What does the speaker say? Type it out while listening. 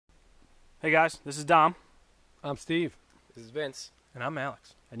Hey guys, this is Dom. I'm Steve. This is Vince. And I'm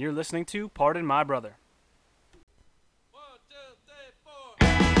Alex. And you're listening to Pardon My Brother. 1, 2, 3,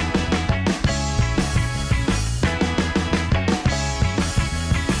 4.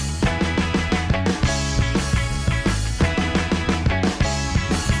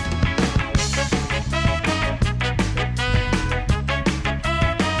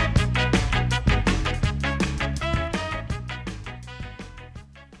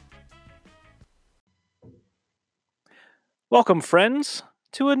 Welcome, friends,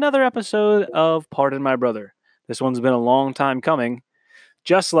 to another episode of Pardon My Brother. This one's been a long time coming,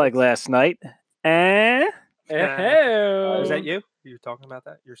 just like last night. Is that you? You were talking about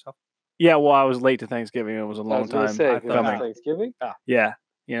that yourself? Yeah, well, I was late to Thanksgiving. It was a long time coming. Thanksgiving. Yeah,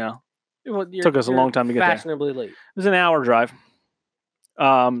 you know, Well, took us a long time to get there. Fashionably late. It was an hour drive.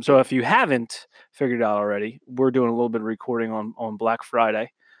 So if you haven't figured out already, we're doing a little bit of recording on Black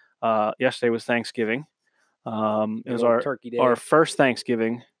Friday. Yesterday was Thanksgiving. It was Turkey Day. our first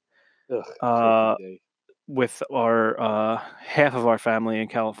Thanksgiving Ugh, Uh, Turkey Day. with our half of our family in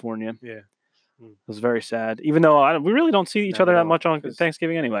California. Yeah. It was very sad, even though we really don't see each Not other at that all, much on 'cause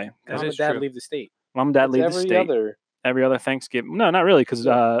Thanksgiving anyway. That Mom is and Dad true. leave the state. Mom and Dad It's leave the every state other. every other Thanksgiving. No, not really, because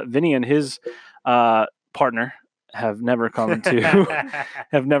Vinny and his partner have never come to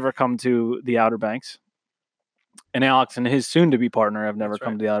the Outer Banks, and Alex and his soon-to-be partner have never That's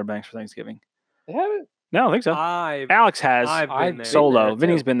come right. to the Outer Banks for Thanksgiving. They haven't. No, I don't think so. Alex has I've I've been there. solo. there,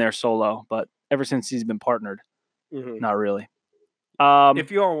 Vinny's too. been there solo, but ever since he's been partnered, Mhm. not really. If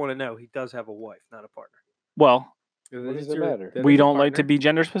you all want to know, he does have a wife, not a partner. Well, What does it matter? That we is a don't like to partner. be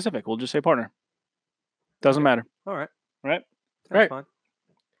gender specific. We'll just say partner. Doesn't Okay. matter. All right. Right. That's Right. fine.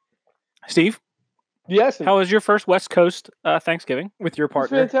 Steve, Yes. how was your first West Coast Thanksgiving? With your It's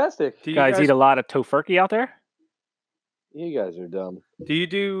partner. fantastic. Do you Guys eat a lot of tofurkey out there? You guys are dumb. Do you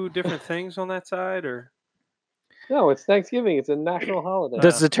do different things on that side, or No, it's Thanksgiving. It's a national holiday.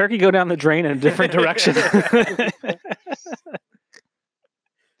 Does the turkey go down the drain in a different direction?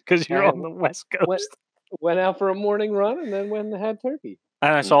 Because you're on the West Coast. Went out for a morning run and then went and had turkey.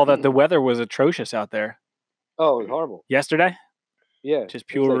 And I saw that the weather was atrocious out there Oh, it was horrible. yesterday. Yeah. Just it's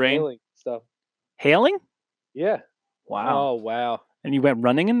pure like rain? hailing stuff. Hailing? Yeah. Wow. Oh wow. And you went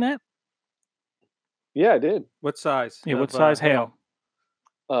running in that? Yeah, I did. What size? Yeah, what of, size hail?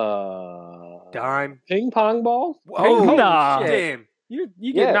 Dime. Ping pong ball. Oh, Nah. damn. You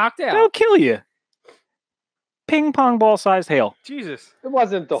Yeah. get knocked out. That'll kill you. Ping pong ball sized hail. Jesus. It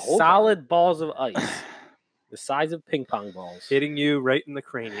wasn't the whole Solid balls of ice, the size of ping pong balls. Hitting you right in the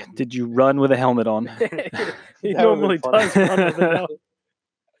cranium. Did you run with a helmet on? time. He That would've normally been funny. does run with a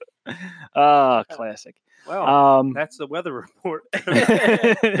helmet. Classic. Well, that's the weather report. Weather on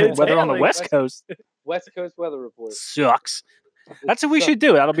the hailing. West Coast West Coast weather report. sucks. That's what we should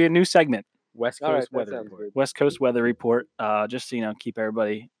do. That'll be a new segment. West All right, Coast that weather sounds report. good. West Coast weather report. Just so you know, keep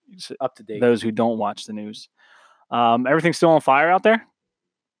everybody, Up to date. those who don't watch the news. Everything's still on fire out there?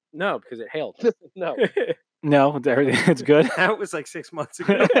 No, because it hailed. No. No, everything it's good. That was like 6 months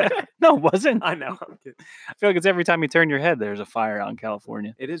ago. No, it wasn't. I know. I'm kidding. I feel like it's every time you turn your head, there's a fire out in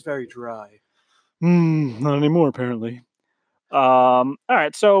California. It is very dry. Not anymore, apparently. All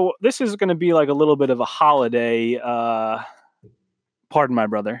right, so this is going to be like a little bit of a holiday. Pardon my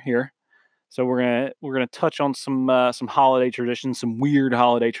brother here. So we're gonna touch on some holiday traditions, some weird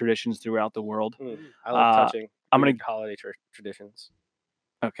holiday traditions throughout the world. I like Uh, touching. I'm gonna- weird holiday traditions.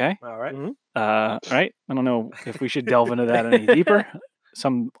 Okay. All right. Right. I don't know if we should delve into that any deeper.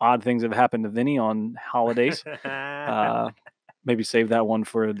 Some odd things have happened to Vinny on holidays. Maybe save that one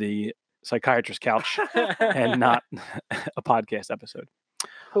for the psychiatrist couch and not a podcast episode.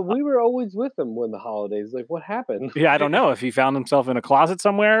 But we were always with him when the holidays. Like, what happened? Yeah, I don't know if he found himself in a closet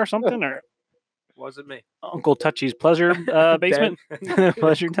somewhere or something, or Wasn't me. Uncle Touchy's pleasure basement,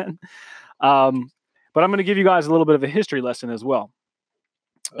 pleasure den. But I'm going to give you guys a little bit of a history lesson as well,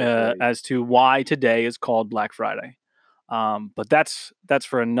 Okay. as to why today is called Black Friday. But that's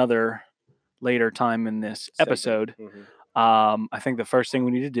for another later time in this episode. Mhm. I think the first thing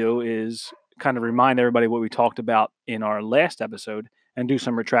we need to do is kind of remind everybody what we talked about in our last episode and do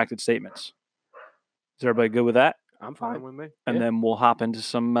some retracted statements. Is everybody good with that? I'm Fine fine. with me. And Yeah. then we'll hop into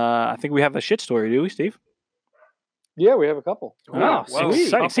some. I think we have a shit story, do we, Steve? Yeah, we have a couple. Wow, so sweet.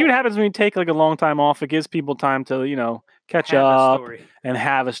 exciting. See what happens when you take like a long time off. It gives people time to catch Have a up story. and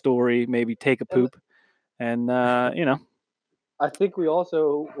have a story. Maybe take a poop, and I think we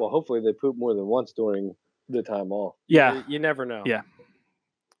also, well, hopefully they poop more than once during the time off. yeah. You never know. Yeah.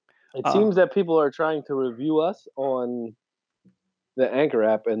 It seems that people are trying to review us on the Anchor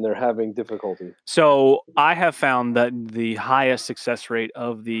app and they're having difficulty. So I have found that the highest success rate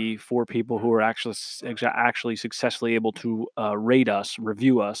of the 4 people who are actually successfully able to rate us,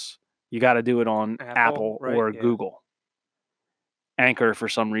 review us, you got to do it on Apple right? or Yeah. Google. Anchor, for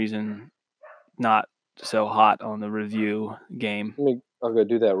some reason, not so hot on the review game. I'll go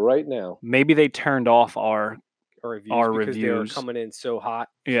do that right now. Maybe they turned off our Reviews Our because they were reviews. coming in so hot.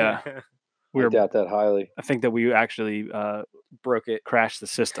 yeah. I doubt that highly. I think that we actually Broke it. crashed the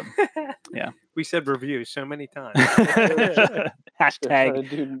system. We said review so many times. They're Hashtag trying to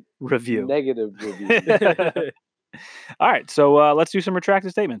do review. negative reviews. All right, so let's do some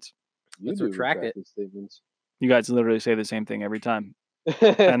retracted statements. You Let's do retract it. retracted statements. You guys literally say the same thing every time,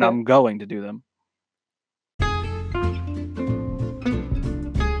 and I'm going to do them.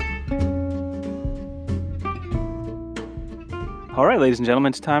 All right, ladies and gentlemen,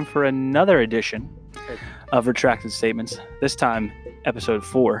 it's time for another edition of Retracted Statements. This time, episode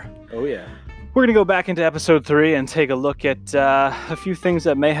 4. Oh yeah. We're going to go back into episode 3 and take a look at a few things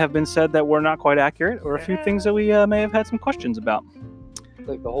that may have been said that were not quite accurate, or a few things that we may have had some questions about.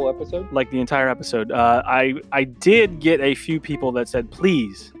 Like the whole episode? Like the entire episode. I did get a few people that said,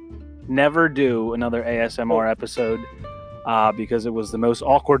 please never do another ASMR episode because it was the most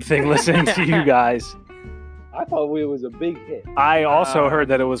awkward thing listening to you guys. I thought it was a big hit. I also heard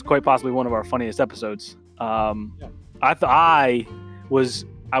that it was quite possibly one of our funniest episodes. I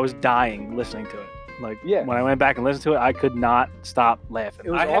was dying listening to it. Like when I went back and listened to it, I could not stop laughing.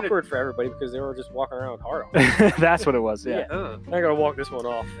 It was awkward for everybody because they were just walking around with hard on. That's what it was. Yeah. I'm gonna walk this one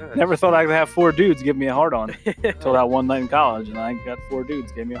off. Never thought I could have 4 dudes give me a hard on until that one night in college, and I got 4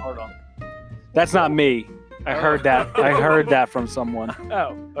 dudes give me a hard on. That's not me. I heard that. I heard that from someone.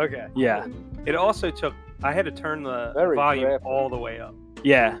 Oh, okay. Yeah. It also took. I had to turn the Very volume graphic. all the way up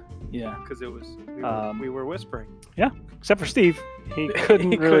Yeah. because it was we were whispering. Except for Steve, he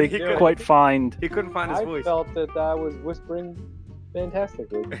couldn't really he couldn't. quite find. He couldn't find his I voice. felt that I was whispering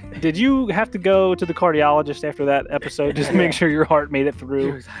fantastically. Did you have to go to the cardiologist after that episode just to make sure your heart made it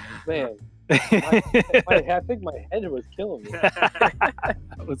through? Man, I think my head was killing me. that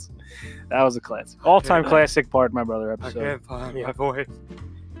was a classic, all-time classic part, my brother I episode. can't find my voice.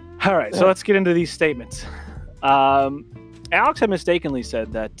 All right, so let's get into these statements. Alex had mistakenly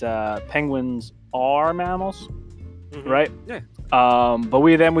said that penguins are mammals, right? Yeah. But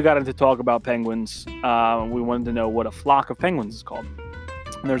we got into talk about penguins. We wanted to know what a flock of penguins is called.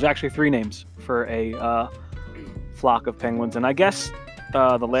 And there's actually 3 names for a flock of penguins, and I guess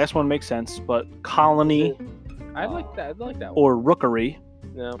the last one makes sense. But colony I like that. I like that one. or rookery.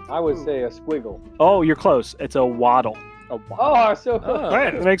 No. I would say a squiggle. Oh, you're close. It's a waddle. Oh, so Oh.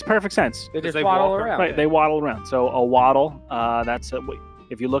 Right, it makes perfect sense. They just they waddle walk around. Right, they waddle around. So a waddle, that's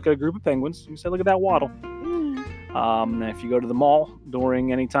if you look at a group of penguins, you can say, look at that waddle. And if you go to the mall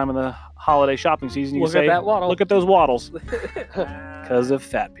during any time of the holiday shopping season, you Look can at say, that waddle. look at those waddles, because of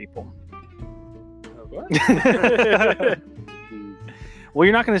fat people. What? Well,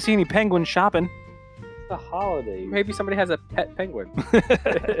 you're not going to see any penguins shopping. it's the holidays. Maybe somebody has a pet penguin.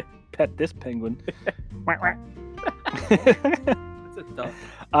 Pet this penguin. That's a duck.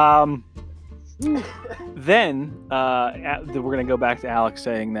 Then we're going to go back to Alex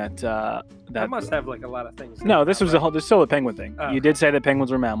saying that I must have like a lot of things. no, this was still a penguin thing. Oh. You did say that penguins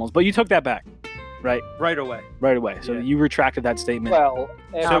were mammals, but you took that back, right right away. So Yeah. you retracted that statement. Well,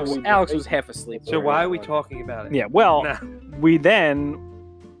 Alex was half asleep. So why are we talking about it? Yeah, well, No. we then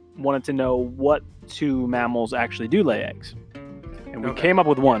wanted to know what 2 mammals actually do lay eggs, and we Okay. came up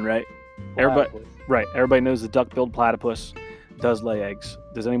with one, right? Everybody, platypus. right? Everybody knows the duck-billed platypus does lay eggs.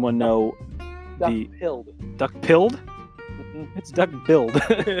 Does anyone know the Duck-pilled. duck-pilled? Mhm. It's duck-billed.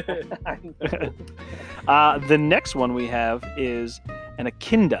 The next one we have is an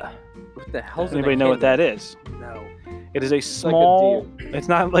echidna. What the hell's Does anybody know what that is? No. It is a small. It's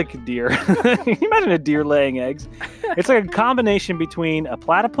not like a deer. Can you imagine a deer laying eggs? It's like a combination between a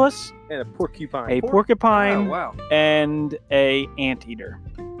platypus, And a porcupine. a porcupine, Oh, wow. and a anteater.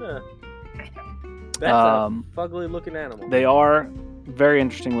 That's Um, a fugly looking animal. They are very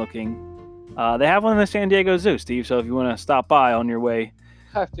interesting looking. They have one in the San Diego Zoo, Steve. So if you want to stop by on your way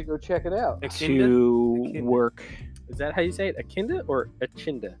Have to go check it out. Echidna? to Echidna. work, Is that how you say it? Echidna or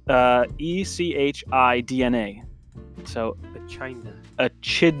echinda? ECHIDNA. So Echidna.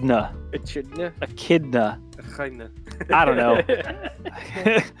 echidna, Echidna? echidna. Echidna. I don't know.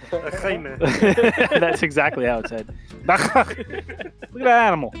 Echidna. That's exactly how it said. Look at that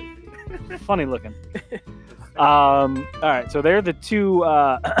animal. Funny looking. All right, so they're the 2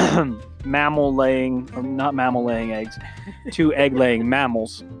 mammal laying, or not mammal laying eggs, 2 egg laying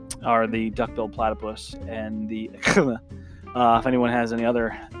mammals are the duck-billed platypus and the If anyone has any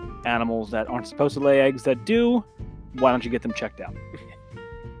other animals that aren't supposed to lay eggs that do, why don't you get them checked out?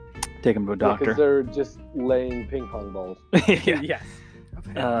 Take them to a doctor. Because they're just laying ping pong balls. Yeah. Yes.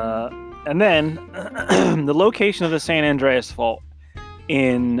 And then the location of the San Andreas Fault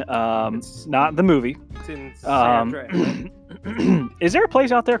in not the movie. It's in San Andreas. Is there a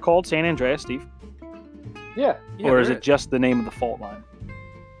place out there called San Andreas, Steve? Yeah. Or is it just the name of the fault line?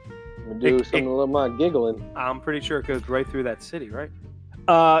 I'm gonna do something a little more giggling. I'm pretty sure it goes right through that city, right?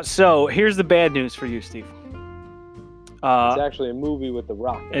 So here's the bad news for you, Steve. It's actually a movie with The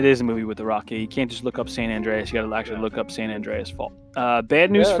Rock. It is a movie with The Rock. You can't just look up San Andreas. You got to actually look up San Andreas Fault. Bad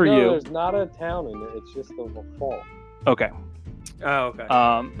news for you. There's not a town in it. It's just a fault. Okay. Oh,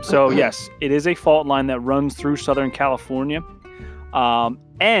 okay. So yes, it is a fault line that runs through Southern California,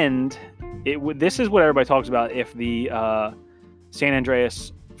 and this is what everybody talks about. If the San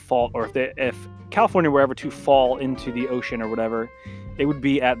Andreas Fault, or if California were ever to fall into the ocean or whatever, it would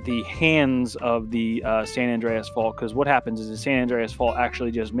be at the hands of the San Andreas Fault, because what happens is the San Andreas Fault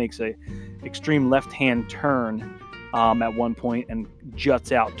actually just makes a extreme left-hand turn at one point and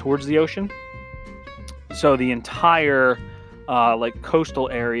juts out towards the ocean. So the entire coastal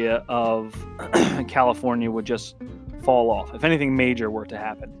area of California would just fall off if anything major were to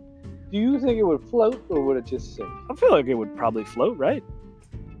happen. Do you think it would float or would it just sink? I feel like it would probably float, right?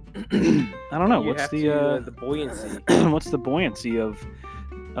 I don't know. You What's have the the buoyancy? what's the buoyancy of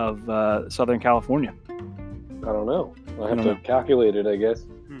Southern California? I don't know. I have don't to know. calculate it, I guess.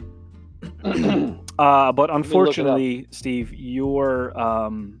 But unfortunately, Steve, your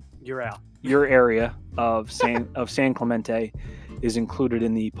You're out. your area of San Clemente is included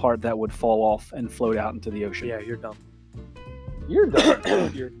in the part that would fall off and float out into the ocean. Yeah, you're dumb. You're done.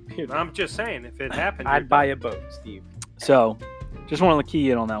 I'm just saying, if it happened, I'd buy a boat, Steve. So, just wanted to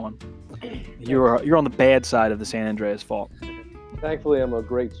key in on that one. You're on the bad side of the San Andreas Fault. Thankfully, I'm a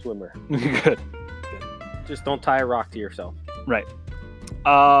great swimmer. Good. Just don't tie a rock to yourself. Right.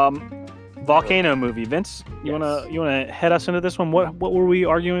 Volcano movie. Vince, you Yes. wanna head us into this one? What were we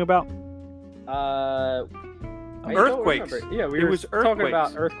arguing about? I don't Earthquakes. remember. Yeah, we It were was talking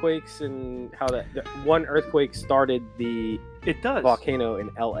about earthquakes. earthquakes and how that one earthquake started the It does. volcano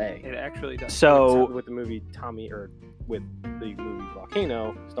in L.A. It actually does. So with the movie with the movie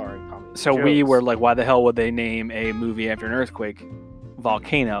Volcano starring Tommy. Lee So we Jones. were like, why the hell would they name a movie after an earthquake?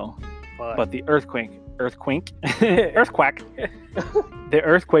 Volcano. But the earthquake, the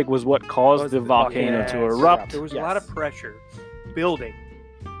earthquake was what caused Was the the volcano volcano. to erupt. there was a lot of Yes. pressure building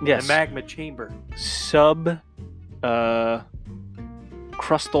Yes. the magma chamber.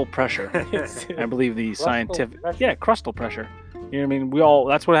 Crustal pressure. I believe the scientific. pressure? Yeah, crustal pressure. You know what I mean? We all.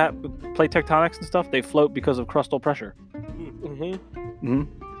 That's what plate tectonics and stuff. They float because of crustal pressure. Mhm. Mhm.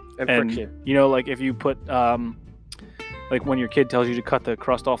 And And friction. you know, like if you put, like when your kid tells you to cut the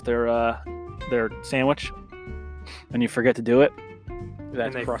crust off their sandwich, and you forget to do it,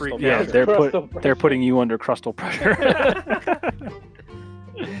 That's they crustal freak out. yeah, pressure. they're Crustal pressure. they're putting you under crustal pressure.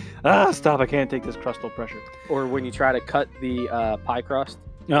 Stop! I can't take this crustal pressure. Or when you try to cut the pie crust.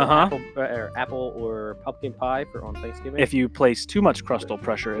 Uh-huh. Apple or pumpkin pie for on Thanksgiving. If you place too much crustal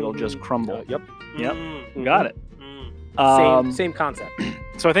pressure, it'll just crumble. Yep. Yep. Mm, Got it. mm. Same concept.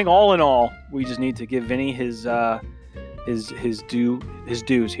 So I think all in all, we just need to give Vinny his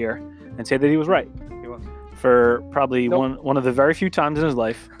dues here, and say that he was right He was. for probably Nope. one of the very few times in his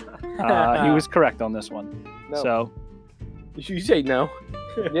life. He was correct on this one. No. So You say no.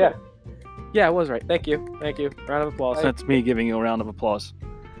 Yeah, Yeah, I was right. Thank you. Round of applause. that's me giving you a round of applause.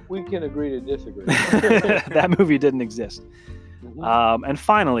 we can agree to disagree. That movie didn't exist. Mhm. And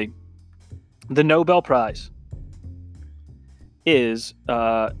finally, the Nobel Prize is.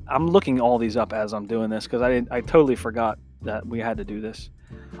 I'm looking all these up as I'm doing this because I totally forgot that we had to do this.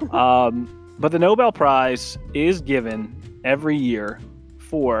 But the Nobel Prize is given every year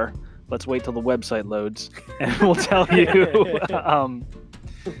for. Let's wait till the website loads, and we'll tell you.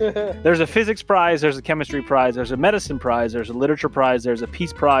 There's a physics prize, there's a chemistry prize, there's a medicine prize, there's a literature prize, there's a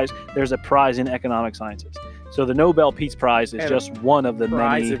peace prize, there's a prize in economic sciences. So the Nobel Peace Prize is And a just one of the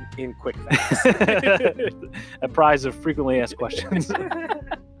Prize many. in quick facts. A prize of frequently asked questions.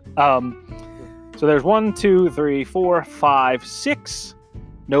 So there's 1, 2, 3, 4, 5, 6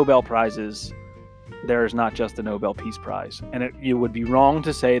 Nobel Prizes. There's not just the Nobel Peace Prize. And you would be wrong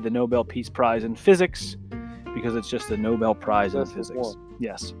to say the Nobel Peace Prize in physics because it's just the Nobel Prize That's in the physics. one.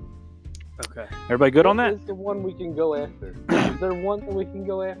 Yes. Okay. Everybody good on What that? is the one we can go after? Is there one that we can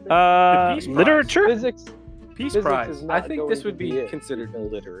go after? The Peace Prize. Literature? Physics. Peace Physics Prize. is not I think going this to would be it, considered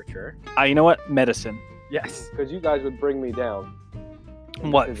because- literature. You know what? Medicine. Yes. Because you guys would bring me down.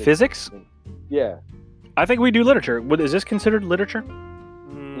 in What? Physics? Yeah. I think we do literature. Is this considered literature?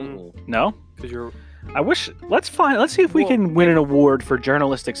 No. Because you're. I wish. Let's see if we can win an award for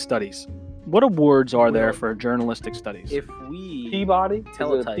journalistic studies. What awards are there for journalistic studies? If we Peabody? Is it a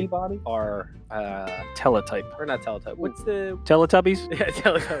Teletype. Peabody? are Teletype. or not teletype. What's the Teletubbies. yeah,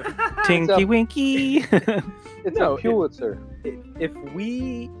 teletype? Tinky Winky. It's No, a Pulitzer. If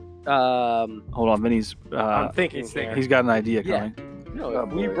we Hold on, Vinny's. I'm thinking he's thinking. here. He's got an idea Yeah. coming. No, Oh,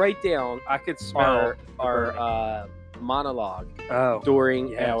 if we boy. write down I could smell our monologue Oh. during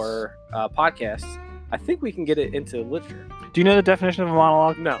Yes. our podcasts, I think we can get it into literature. Do you know the definition of a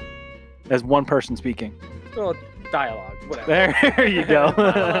monologue? No, As one person speaking. well, dialogue, whatever. There you go.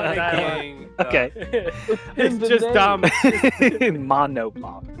 Thinking, Okay. It's the just name. dumb.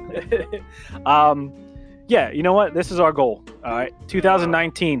 Monologue. Yeah, you know what? This is our goal. All right.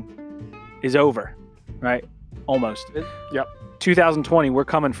 2019 is over. Right? Almost. Yep. 2020, we're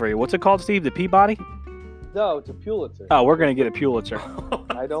coming for you. What's it called, Steve? The Peabody? No, it's a Pulitzer. Oh, we're going to get a Pulitzer.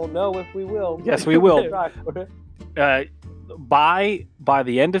 I don't know if we will. Yes, we will. Try for it. By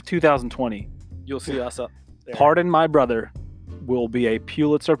the end of 2020, You'll see us up there. Pardon My Brother will be a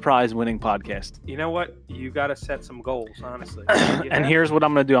Pulitzer Prize winning podcast. You know what? You got to set some goals, honestly. And here's what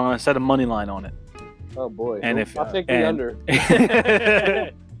I'm going to do. I'm going to set a money line on it. Oh boy. And if- I'll take the and- under.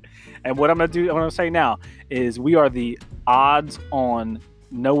 And what I'm going to say now is we are the odds on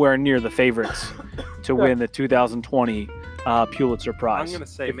nowhere near the favorites to win the 2020 Pulitzer I'm Prize. going to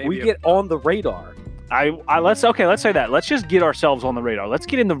say If maybe we get on the radar, Let's say that. Let's just get ourselves on the radar. Let's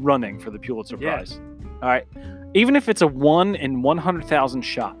get in the running for the Pulitzer Yeah. Prize. All right. Even if it's a 1 in 100,000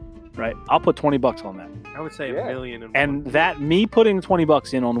 shot, right? I'll put $20 on that. I would say Yeah. a million And that me putting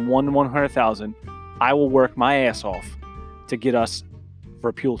 $20 in on 1 in 100,000, I will work my ass off to get us for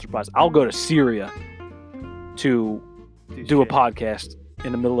a Pulitzer Prize. I'll go to Syria to do a podcast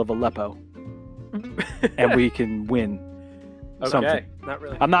in the middle of Aleppo, and we can win something. Not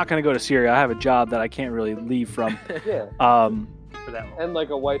really I'm not going to go to Syria. I have a job that I can't really leave from. Yeah. for that one. And like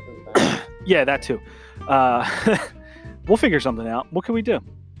a wife and family. Yeah, that too. We'll figure something out. What can we do?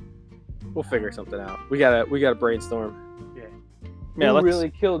 we'll figure something out. We gotta brainstorm. Yeah, Who let's. really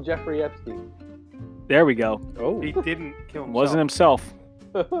killed Jeffrey Epstein? There we go. Oh, He didn't kill himself. Wasn't himself.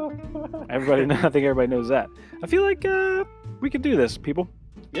 Everybody, I think everybody knows that. I feel like we could do this, people.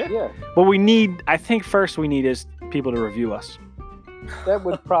 Yeah, But we need. I think first we need is people to review us that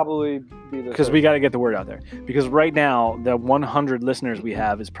would probably be the because we got to get the word out there. Because right now, the 100 listeners we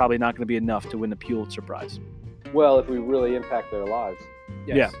have is probably not going to be enough to win the Pulitzer Prize. well, if we really impact their lives,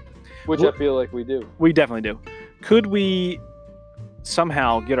 yes. Yeah. which Well- I feel like we do. We definitely do. Could we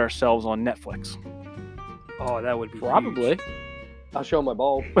somehow get ourselves on Netflix? Oh, that would be Probably. I'll show my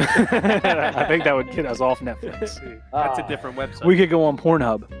bulb. I think that would get us off Netflix. huge. That's a Ah. different website. We could go on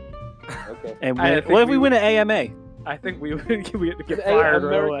Pornhub Okay. and I win. think What if we we win an AMA? I think we would get Is fired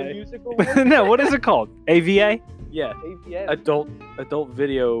right American away. Music Award? No, what is it called? AVA Yeah, AVN. adult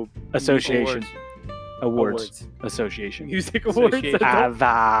video Association Awards Association. music awards. Association. Adult-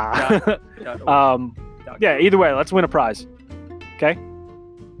 Ava. Yeah. Either way, let's win a prize. Okay.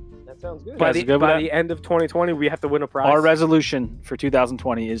 That sounds good. By Guys, the good with by that? the end of 2020, we have to win a prize. Our resolution for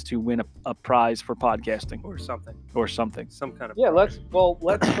 2020 is to win a prize for podcasting or something. or something. Some kind of. Yeah, let's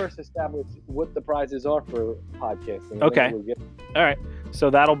first establish what the prizes are for podcasting. and then Okay. we'll get- All right. So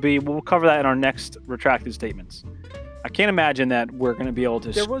we'll cover that in our next retracted statements. I can't imagine that we're going to be able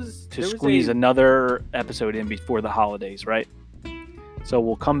to There was squeeze another episode in before the holidays, right? So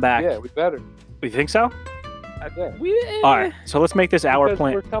we'll come back. Yeah, we better. You think so? Yeah. All right. So let's make this our Because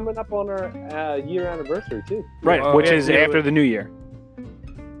plan. we're coming up on our year anniversary too. Right, Oh, which yeah, is yeah, after the new year.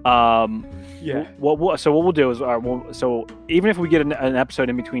 Yeah. What we'll do is, so even if we get an episode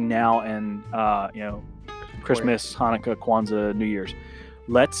in between now and Christmas, Hanukkah, Kwanzaa, New Year's,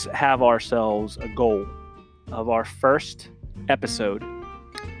 let's have ourselves a goal of our first episode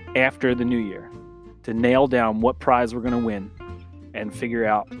after the new year to nail down what prize we're going to win and figure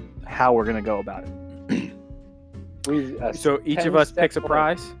out how we're going to go about it. So each of us picks a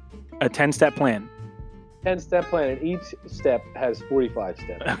prize. A 10-step plan. 10-step plan, and each step has 45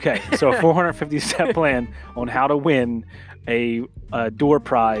 steps. Okay, so a 450-step plan on how to win a door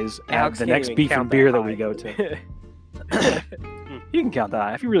prize at Alex the can't next even beef and count beer that that we high. go to. You can count that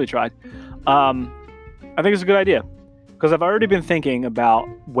high if you really tried. I think it's a good idea because I've already been thinking about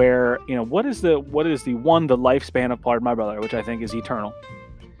where what is the lifespan of Pardon My Brother, which I think is eternal,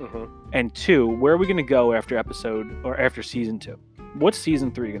 and 2, where are we going to go after season 2? What's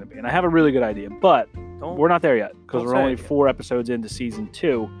season 3 going to be? And I have a really good idea, but we're not there yet because don't we're say only it yet. 4 episodes into season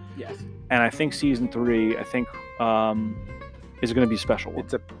 2. Yes. And I think season 3, is going to be a special one.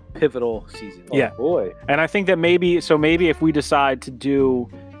 It's a pivotal season. Oh, Yeah. boy. And I think that maybe if we decide to do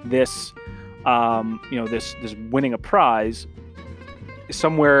this, this winning a prize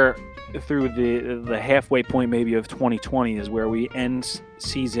somewhere through the halfway point maybe of 2020 is where we end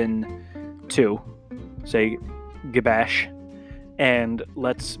season 2, say Gabash, and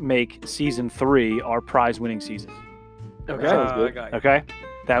let's make season 3 our prize winning season. Okay. Sounds good. I got you. Okay.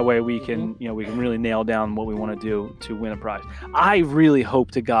 That way we can, we can really nail down what we want to do to win a prize. I really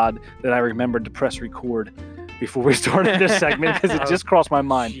hope to God that I remembered to press record before we started this segment because it just crossed my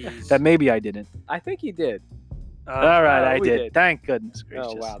mind Jeez. that maybe I didn't. I think you did. All right, I we did. did. Thank goodness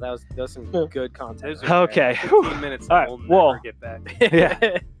gracious. Oh wow, that was some good content. Those are Okay. 15 minutes All that right, we'll well- never get back.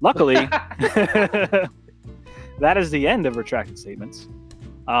 Yeah. Luckily, that is the end of retracted statements.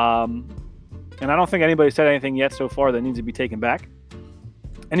 And I don't think anybody said anything yet so far that needs to be taken back.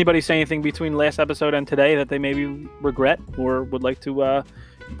 Anybody say anything between last episode and today that they maybe regret or would like to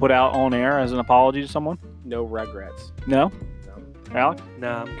put out on air as an apology to someone? No regrets. No? No. Alec? No,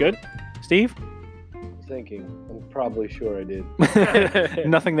 I'm Good? Steve? Thinking. I'm probably sure I did.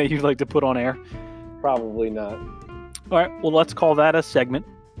 Nothing that you'd like to put on air? Probably not. All right, well, let's call that a segment.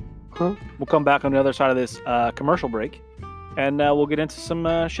 Huh? We'll come back on the other side of this commercial break, and we'll get into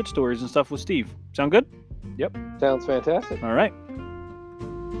some shit stories and stuff with Steve. Sound good? Sounds fantastic. All right.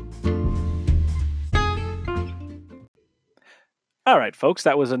 All right, folks,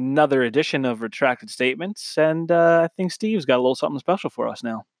 that was another edition of Retracted Statements, and I think Steve's got a little something special for us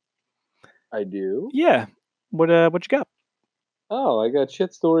now. I do. Yeah. What you got? Oh, I got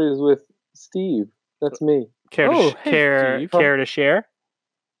shit stories with Steve. That's me. Care to, Oh, sh- hey, care, Steve. care to share?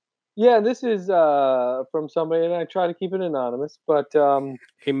 Yeah, this is from somebody, and I try to keep it anonymous, but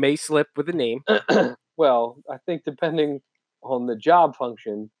He may slip with a name. well, I think depending on the job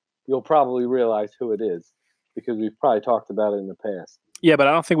function, you'll probably realize who it is because we've probably talked about it in the past. Yeah, but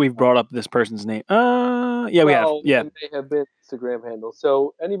I don't think we've brought up this person's name. Yeah, we have. Well, Yeah. it may have been Instagram handle.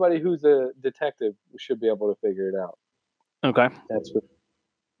 So anybody who's a detective should be able to figure it out. Okay. That's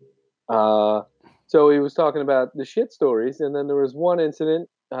what. So he was talking about the shit stories, and then there was one incident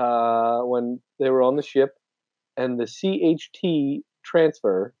when they were on the ship, and the CHT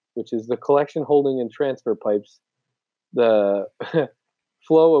transfer, which is the collection, holding, and transfer pipes, the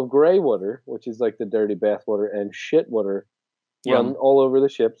flow of gray water, which is like the dirty bath water, and shit water, run Yum. all over the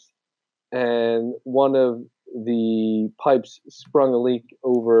ships. And one of the pipes sprung a leak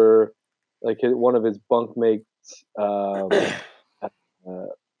over, like one of his bunkmates.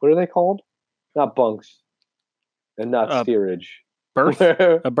 What are they called? Not bunks, and not steerage. Birth?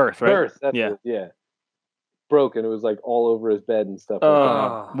 A birth, right? Birth. That's Yeah. it. Yeah. Broken. It was like all over his bed and stuff. Like that.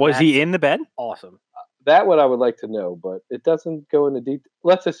 Oh, Was he in the bed? Awesome. That what I would like to know, but it doesn't go into detail.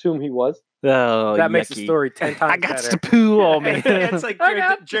 Let's assume he was. Oh, That makes the yucky. story 10 times I got better. to poo on me. it's like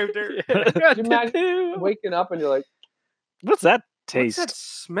Joe Dirt. Could you imagine waking up and you're like, What's that What's taste? that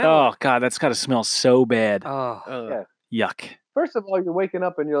smell? Oh God, that's got to smell so bad. Oh, Yeah. Yuck. first of all, you're waking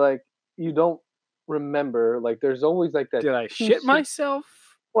up and you're like, you don't remember. Like, there's always like that. Did I 2 shit sec- myself?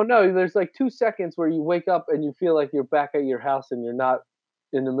 Well, no, there's like 2 seconds where you wake up and you feel like you're back at your house and you're not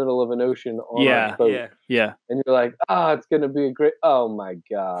in the middle of an ocean on Yeah. a boat. yeah. Yeah. And you're like, it's going to be a great. Oh my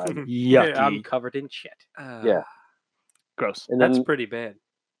God. Yucky. I'm covered in shit. Yeah. Gross. And That's then pretty bad.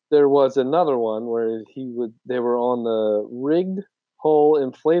 there was another one where they were on the rigged hull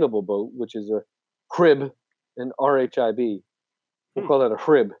inflatable boat, which is a crib, an RHIB. We'll call that a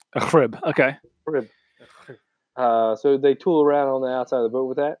crib. A crib. Okay. Crib. So they tool around on the outside of the boat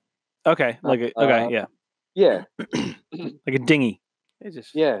with that. Okay. Okay. Yeah. Yeah, Like a dinghy. It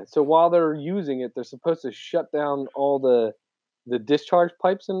just yeah. So while they're using it, they're supposed to shut down all the discharge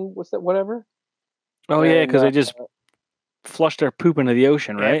pipes and whatever. Oh yeah, And, because they just flushed their poop into the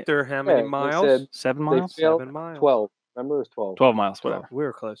ocean, right? After how many they miles? said 7 they miles. failed 7 miles. 12. Remember, it was 12. 12 miles. Whatever. we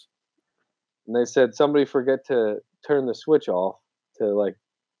were close. And they said somebody forget to turn the switch off to like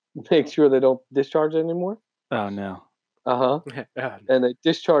make sure they don't discharge anymore. Oh no. And they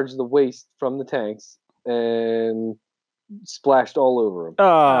discharged the waste from the tanks and splashed all over them.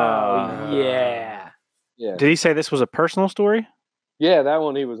 Oh. yeah. Yeah, Did he say this was a personal story? yeah, that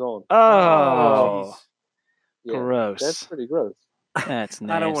one he was on. Oh. Yeah, Gross. that's pretty gross. That's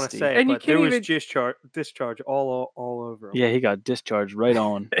nasty. I don't want to say And it, you but there can't was even- discharge all over him. Yeah, he got discharged right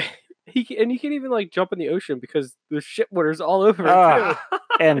on. You can't even like jump in the ocean because the shit water's all over it Ah. too.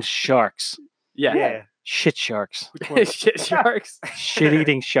 And sharks. Yeah. Yeah. Shit sharks. Which one? Shit sharks. Shit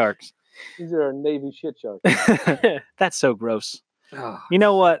eating sharks. These are Navy shit sharks. That's so gross. Oh, You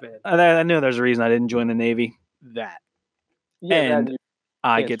know what? bad. I knew there's a reason I didn't join the Navy. that. Yeah, And that,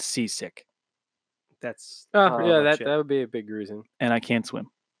 I Yes. get seasick. That's Oh, yeah, much that it. that would be a big reason. and I can't swim.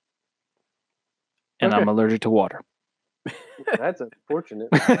 And Okay. I'm allergic to water. That's unfortunate.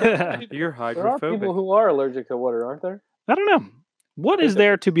 You're There are people hydrophobic. who are allergic to water, aren't there? I don't know. What is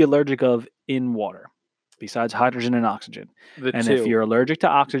there to be allergic of in water besides hydrogen and oxygen? The And two. if you're allergic to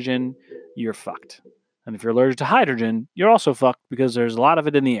oxygen, you're fucked. And if you're allergic to hydrogen, you're also fucked because there's a lot of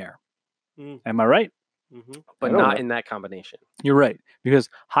it in the air. Mm. Am I right? Mhm. but I don't not know. in that combination. You're right. Because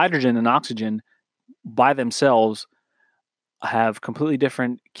hydrogen and oxygen by themselves have completely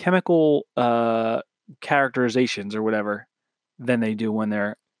different chemical characterizations or whatever than they do when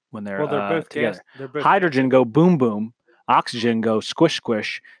they're Well, they're both together. gas. They're both Hydrogen go boom boom, oxygen go squish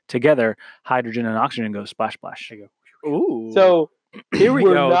squish. Together, hydrogen and oxygen go splash splash. There you go. Ooh. So here we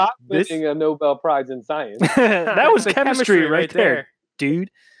we're go. not This- winning a Nobel Prize in science. That was That's chemistry right there,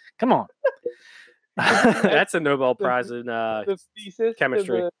 dude. Come on. That's a Nobel Prize in The thesis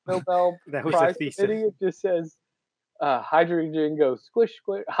Chemistry. to the Nobel That was a Prize thesis. committee, it just says hydrogen goes squish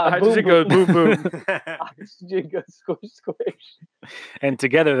squish. Hydrogen goes boom boom. Oxygen goes squish squish. And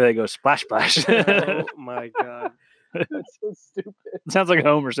together they go splash splash. Oh my god. That's so stupid. Sounds like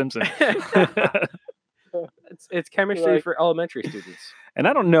Homer Simpson. It's chemistry Like- for elementary students. And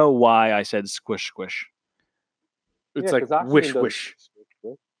I don't know why I said squish squish. It's Yeah, like 'cause oxygen wish does wish. squish,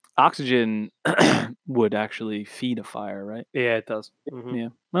 squish. Oxygen would actually feed a fire, right? Yeah, it does. Mhm. Yeah.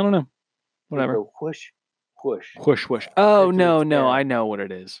 I don't know. Whatever. Go whoosh whoosh. Whoosh whoosh. Oh It's- no, it's- no, yeah. I know what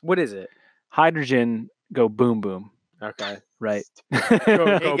it is. What is it? Hydrogen go boom boom, Okay. right? Go,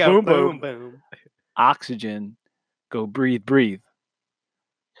 Hey, boom, boom. boom. Oxygen go breathe breathe.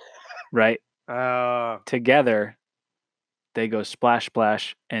 Right? Together they go splash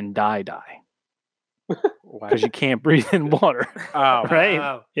splash and die die. Because you can't breathe in water. Oh, Right?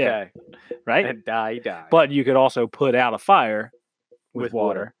 Wow. Yeah. Okay. Right? And die. But you could also put out a fire with, With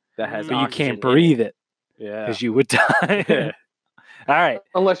water, water. That has but you oxygen can't in breathe it Yeah. because you would die. Yeah. All right.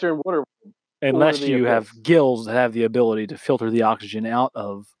 Unless you're in water. Unless the you have abyss. gills that have the ability to filter the oxygen out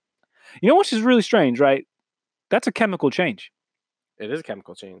of. You know what's just really strange, right? That's a chemical change. It is a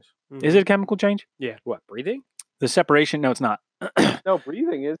chemical change. Is it a chemical change? What, breathing? The separation? No, it's not. No,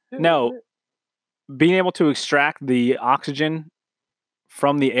 breathing is too. No. isn't it? Being able to extract the oxygen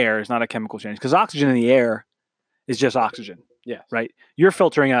from the air is not a chemical change because oxygen in the air is just oxygen. Yes. Right? You're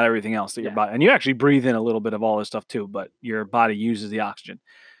filtering out everything else that your Yeah. body, and you actually breathe in a little bit of all this stuff too, but your body uses the oxygen.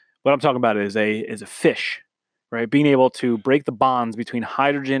 What I'm talking about is a fish, right? Being able to break the bonds between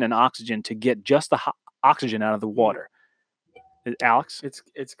hydrogen and oxygen to get just the oxygen out of the water. Alex,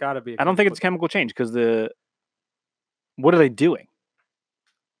 It's got to be. I don't think it's a chemical change because what are they doing?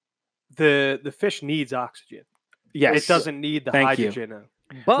 The fish needs oxygen. Yes, It doesn't need the Thank you. hydrogen.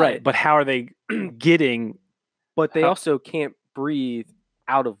 But right, but how are they getting? but they how- also can't breathe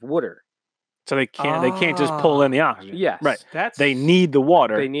out of water. So they can't just pull in the oxygen. Yes. right. That's They need the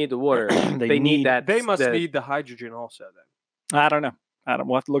water. They need the water. They they need- need that. They must the- need the hydrogen also then. I don't know.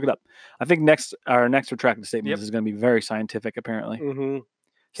 We'll have to look it up. I think our next retracted statement Yep. is going to be very scientific. Apparently, Mhm.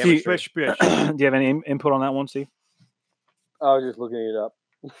 Steve, Fish. do you have any input on that one, Steve? I was just looking it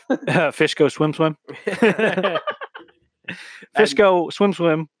up. Fish go swim swim. Fish go swim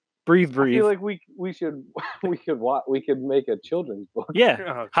swim. Breathe I breathe. feel like we should we could make a children's book. Yeah.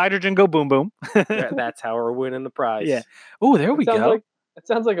 Oh, Hydrogen go boom boom. That's how we're winning the prize. Yeah. Oh, there we It sounds go. Like, it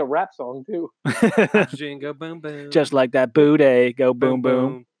sounds like a rap song too. hydrogen go boom boom. Just like that booty go boom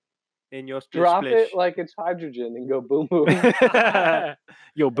boom. In your splish, Drop splish. it like it's hydrogen and go boom boom.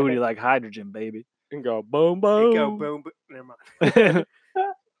 Your booty like hydrogen, baby. And go boom It boom. go boom boom. Never mind.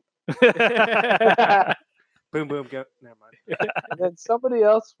 Boom boom go. Never mind. And then somebody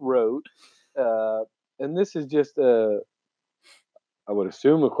else wrote, and this is just I would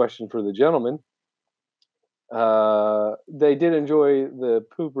assume a question for the gentleman. They did enjoy the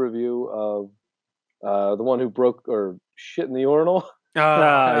poop review of the one who broke or shit in the urinal.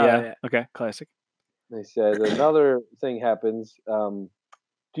 yeah. yeah. Okay. Classic. They said another thing happens.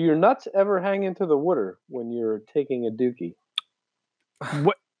 Do your nuts ever hang into the water when you're taking a dookie?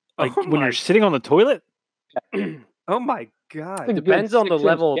 What? Like Oh when my- you're sitting on the toilet, Oh my It's a god. good depends on the 6-inch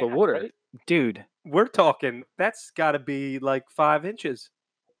level of the gap, water. right? dude. We're talking. That's got to be like 5 inches.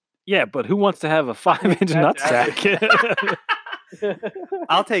 Yeah, but who wants to have a 5-inch nutsack?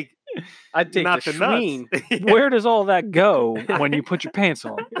 I'll take. I'd take not the the nuts. schween. Where does all that go when you put your pants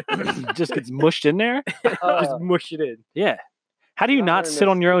on? Just gets mushed in there. Just mush it in. Yeah. How do you Not not wearing sit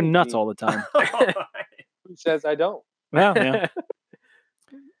a on your own skinny nuts jeans. all the time? Who says I don't? Well, yeah.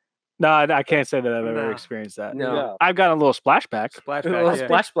 No, I can't say that I've ever No. experienced that. No. I've got a little splashback. Splashback. Well, yeah.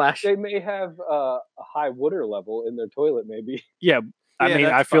 splash splash. They may have a high water level in their toilet, maybe. Yeah, I Yeah, mean,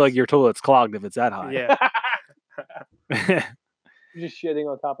 that's I feel like fun. your toilet's clogged if it's that high. Yeah. You're just shitting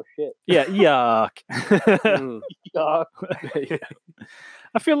on top of shit. Yeah, yuck. Mm. Yuck.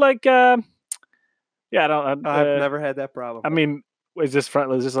 I feel like, yeah, I don't. I've never had that problem. I mean, is this like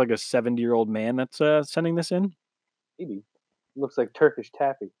a 70-year-old man that's sending this in? Maybe. Looks like Turkish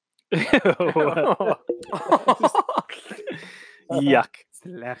taffy. Yuck.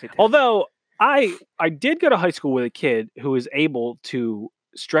 Although I did go to high school with a kid who was able to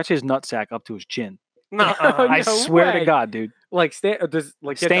stretch his nutsack up to his chin. No, I no swear to way. God, dude. Like does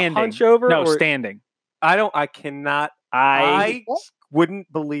like get the Standing. hunch over? No, or... standing. I cannot. I I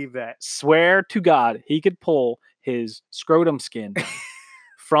wouldn't believe that. swear to God, he could pull his scrotum skin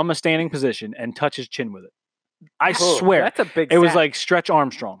from a standing position and touch his chin with it. I Oh, swear. That's a big. It was sack. like Stretch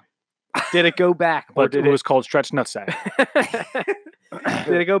Armstrong, Did it go back? Or but did it was called Stretch Nutsack.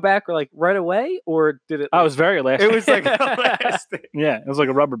 Did it go back like right away, or did it? I was very elastic. It was like elastic. Yeah, it was like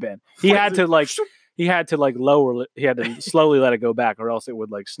a rubber band. He had to like lower it. He had to slowly let it go back, or else it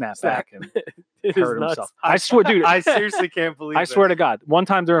would like snap back and It is hurt nuts. himself. I swear, dude. I seriously can't believe. I swear to God, one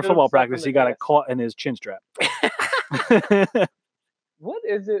time during Hit football himself in practice, the he got it ass. caught in his chin strap. What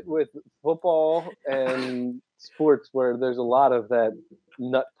is it with football and sports where there's a lot of that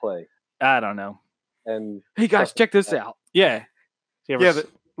nut play? I don't know. And Hey guys, check this out. Yeah. You ever Yeah, s- but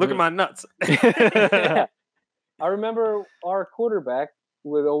look at my nuts. yeah. I remember our quarterback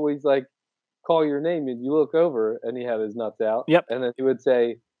would always like call your name and you look over and he had his nuts out. Yep. And then he would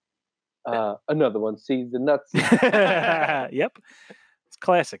say, another one sees the nuts. Yep. It's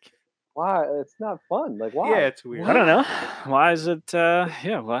classic. Why? It's not fun. Like, why? Yeah, it's weird. I don't know. Why is it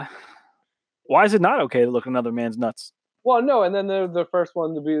why is it not okay to look at another man's nuts? Well, no, and then they're the first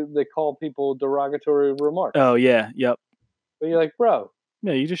one to be, they call people derogatory remarks. Oh yeah, yep. But you're like, bro,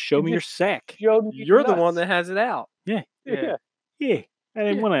 Yeah, you just show You me your just- sack. showed me You're the nuts. one that has it out. Yeah. Yeah. I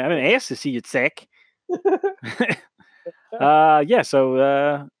didn't Yeah. I didn't ask to see your sack. Yeah,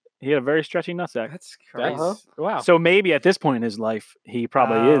 so he had a very stretchy nutsack. That's crazy. Uh-huh. Wow. So maybe at this point in his life, he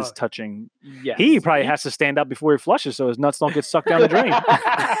probably is Oh. touching. yes. He probably has to stand up before he flushes so his nuts don't get sucked down the drain.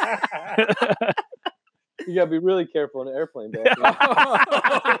 You gotta be really careful in an airplane bathroom.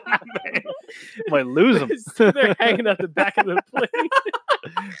 Might lose him. They're hanging at the back of the plane.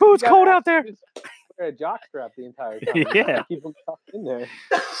 Oh, it's You cold gotta out there. just wear a jock strap the entire time. Yeah. Keep them tucked in there.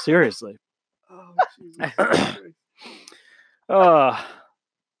 Seriously. Oh, Jesus Christ. Uh,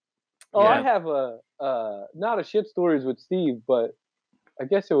 Oh, I Yeah. have not a shit stories with Steve, but I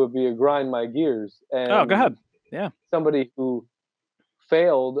guess it would be a grind my gears. And oh, go ahead. Somebody who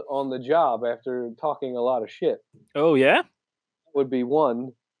failed on the job after talking a lot of shit Oh, yeah? would be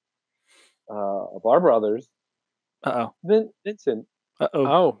one of our brothers, Uh-oh. Vincent. Uh-oh.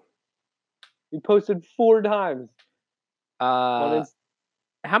 Oh. He posted 4 times on his.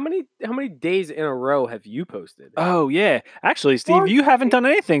 How many days in a row have you posted? Oh, yeah. Actually, Steve, Or- you haven't done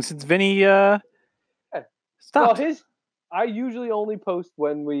anything since Vinny Well, stopped. I usually only post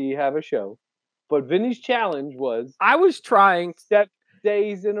when we have a show, but Vinny's challenge was I was trying. 7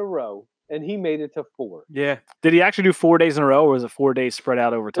 days in a row, and he made it to 4. Yeah. Did he actually do 4 days in a row, or was it 4 days spread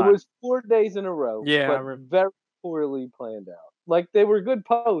out over It time? was 4 days in a row, Yeah, I but remember. very poorly planned out. Like they were good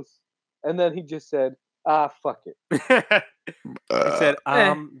posts, and then he just said, fuck it. He said,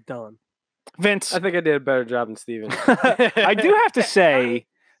 "I'm done." Vince, I think I did a better job than Steven. I do have to say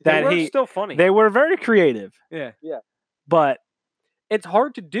They that were still funny. they were very creative, yeah. but It's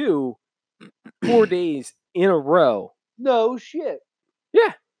hard to do 4 days in a row. No shit.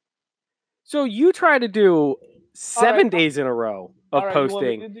 So you try to do 7 right. days in a row of All right, you want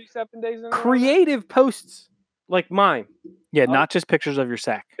me posting to do 7 days in a row? creative posts like mine. yeah, Oh. not just pictures of your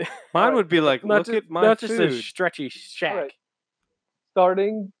sack. Mine Alright. would be like, Not look just, at my not food. just a stretchy shack. Alright.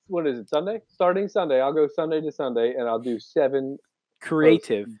 Starting, what is it, Sunday? Starting Sunday. I'll go Sunday to Sunday, and I'll do 7.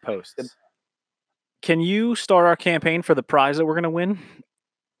 Creative posts. Can you start our campaign for the prize that we're going to win?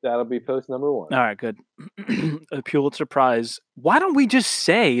 That'll be post number 1. All right, good. A Pulitzer Prize. Why don't we just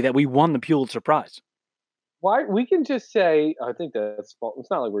say that we won the Pulitzer Prize? Why? We can just say, I think that's false. It's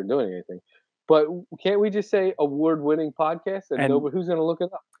not like we're doing anything. But can't we just say award-winning podcast and, And- nobody who's going to look it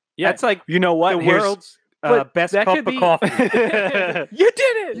up? Yeah. That's like You know what? the Here's- world's But best that cup could of be- coffee. You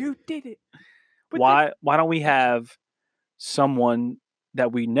did it. You did it. But why don't we have someone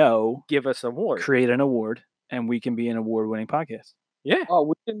that we know give us an award? create an award, and we can be an award-winning podcast? Yeah. Oh,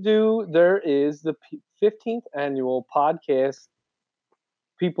 we can do. There is the 15th annual podcast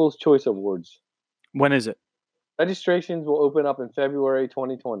People's Choice Awards. When is it? Registrations will open up in February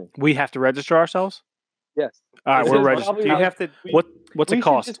 2020. We have to register ourselves. Yes. All right, This we're is registered. probably Do you like- have to? What's we it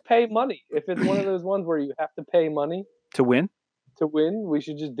cost should just pay money. If it's one of those ones where you have to pay money to win? to win, we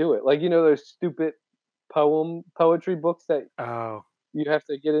should just do it. Like those stupid poetry books that Oh, you have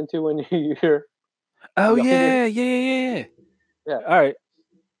to get into when you're. Oh Y'all yeah, did- yeah. Yeah. All right.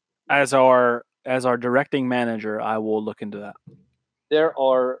 As our directing manager, I will look into that. There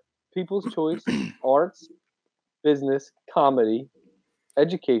are People's Choice, arts, business, comedy,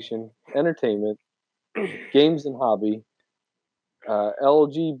 education, entertainment, games and hobby,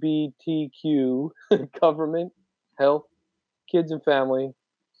 LGBTQ, government, health, kids and family,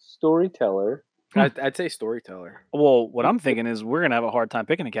 storyteller. I'd say storyteller. Well, what I'm thinking is we're gonna have a hard time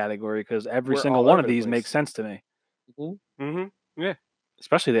picking a category because every We're single all one over of the these place. makes sense to me, mm-hmm.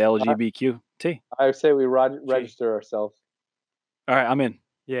 especially the LGBTQT. I say we register ourselves. All right, I'm in.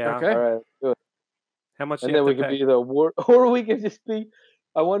 Yeah. Okay. All right, do it. How much? And you then have we to could pay? be the award, or we could just be.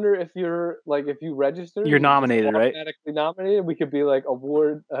 I wonder if you're like if you register, You're just nominated, right? automatically nominated. We could be like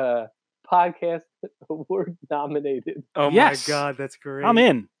award podcast award nominated. Oh Yes. my God, that's great. I'm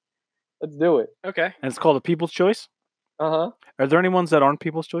in, Let's do it. Okay. and it's called a People's Choice. Uh-huh. Are there any ones that aren't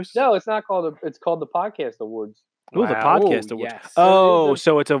People's Choice? No, it's not called it's called the podcast awards. Ooh, the Wow. podcast Ooh, awards. yes. Oh, There's-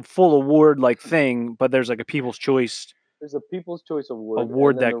 so it's a full award like thing, but there's like a People's Choice. There's a People's Choice Award,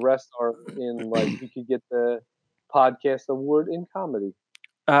 Award and then that- the rest are in like you could get the podcast award in comedy.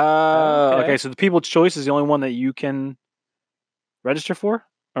 Okay. Okay. So the People's Choice is the only one that you can register for,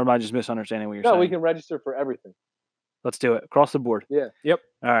 or am I just misunderstanding what you're No, saying? we can register for everything. Let's do it across the board. Yeah. Yep.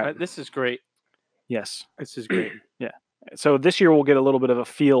 All right. This is great. Yes. This is great. So this year we'll get a little bit of a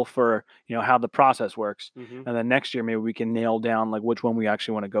feel for how the process works, Mm-hmm. and then next year maybe we can nail down like which one we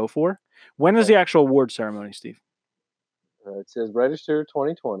actually want to go for. When is the actual award ceremony, Steve? It says register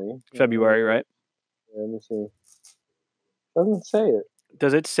 2020. February, right? Let me see. Doesn't say it.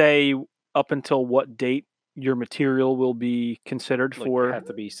 Does it say up until what date your material will be considered Like, for have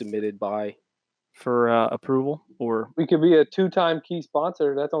to be submitted by. approval? Or We could be a 2-time key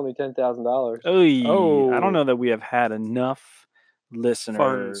sponsor. That's only $10,000. I don't Oh. know that we have had enough listeners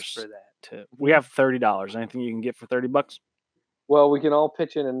Funds for that. to. We have $30. Anything you can get for $30? Well, we can all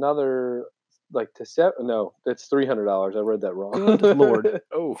pitch in another like to set. No, that's $300. I read that wrong. Good Lord.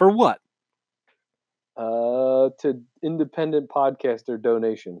 Oh. For what? To independent podcaster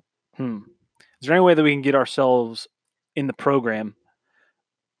donation. Is there any way that we can get ourselves in the program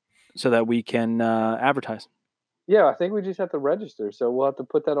so that we can advertise? Yeah, I think we just have to register. So we'll have to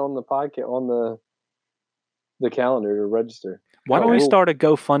put that on the podcast on the calendar to register. Why don't Oh, we cool. start a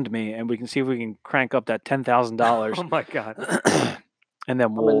GoFundMe and we can see if we can crank up that $10,000 Oh my God. and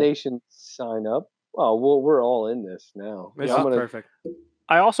then we'll. Nomination sign up. Oh, well, we're all in this now. This I'm is gonna- perfect.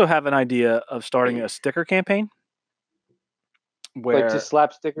 I also have an idea of starting a sticker campaign where like just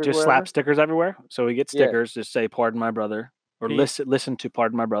slap stickers. just wherever? slap stickers everywhere. So we get Yeah. stickers, just say "Pardon my brother" or P- listen to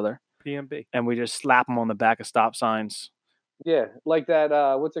 "Pardon my brother," PMB. and we just slap them on the back of stop signs. Yeah, like that.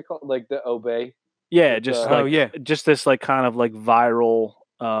 What's it called? Like the Obey. Yeah, With, just oh, like yeah. just this like kind of like viral,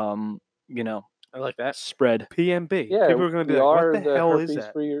 I like that. spread. PMB. Yeah, People are going to be we like, are what the the hell herpes is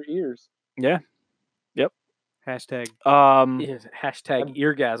that? for your ears. Yeah. Hashtag Yes, hashtag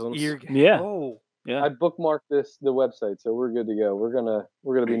eargasms. ear. Yeah. Oh. Yeah. I bookmarked the website, so we're good to go. We're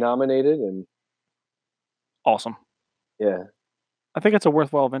gonna be nominated, and Awesome. yeah, I think it's a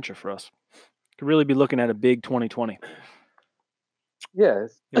worthwhile venture for us. Could really be looking at a big 2020. yeah.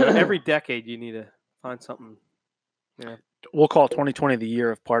 Every decade you need to find something. We'll call 2020 the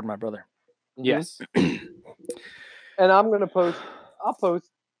year of Pardon My Brother. Mhm. Yes. And I'm gonna post. I'll post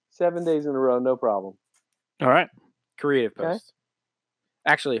 7 days in a row, no problem. All right. Creative Okay. post.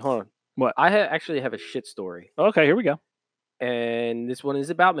 Actually, hold on. What? I actually have a shit story, Okay, here we go. and this one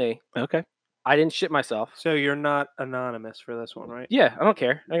is about me. Okay. I didn't shit myself. So you're not anonymous for this one, right? Yeah, I don't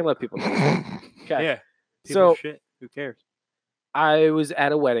care. I can let people know. Okay. Yeah. People So- shit. Who cares? I was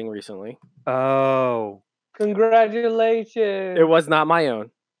at a wedding recently. Oh. Congratulations. It was not my own.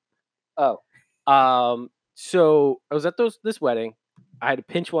 Oh, So I was at this wedding. I had to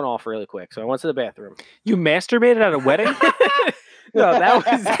pinch one off really quick, so I went to the bathroom. You masturbated at a wedding? No, that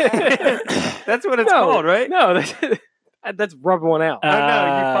was That's what it's No, called, right? No, that's rubbing one out. Oh, no,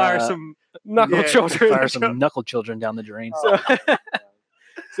 you fire Uh, some. Knuckle yeah, children. Fire some knuckle children down the drain. So,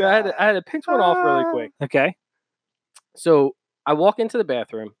 so I had to pinch one off really quick. Okay. So I walk into the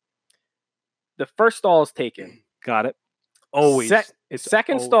bathroom. The first stall is taken. Got it. Always. It's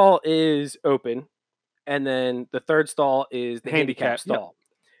second always. stall is open, and then the third stall is the handicap Handicap, yep. stall.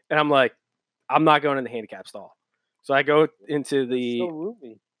 And I'm like, I'm not going in the handicap stall. So I go into so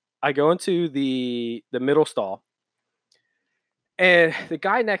roomy. the middle stall, and the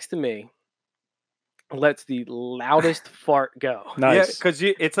guy next to me lets the loudest fart go. Yeah, Nice. because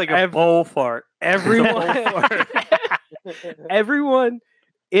it's like I a have- bowl fart. Everyone, It's a bowl fart. Everyone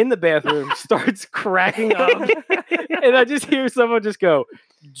in the bathroom starts cracking up, and I just hear someone just go,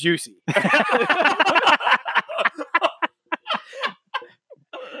 "Juicy."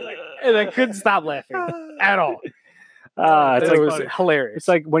 And I couldn't stop laughing at all. It's It like was hilarious. it's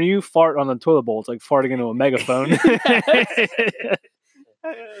like when you fart on the toilet bowl. It's like farting into a megaphone.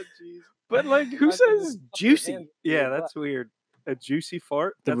 but like, who says juicy? Yeah, that's weird. A juicy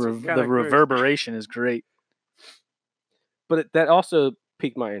fart. the That's the kinda gross. reverberation is great. That also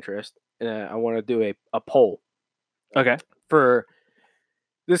piqued my interest. I want to do a poll Okay. for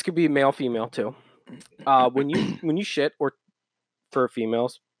this could be male, female too. When you shit, or for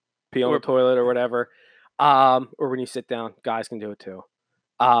females, pee on the toilet or whatever, or when you sit down, guys can do it too.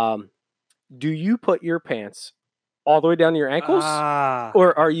 Do you put your pants all the way down to your ankles, Ah.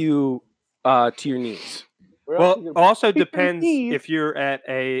 or are you to your knees? Well, also Pick your depends knees. if you're at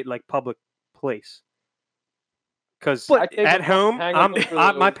a like public place. Because But I take at them home, hang them over the my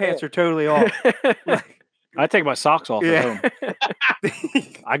little pants pants. are totally off. Like, I take my socks off Yeah. at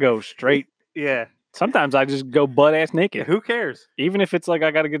home. I go straight. yeah. Sometimes I just go butt ass naked. Who cares? Even if it's like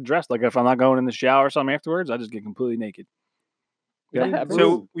I got to get dressed. Like if I'm not going in the shower or something afterwards, I just get completely naked. Yeah, Yeah. happens.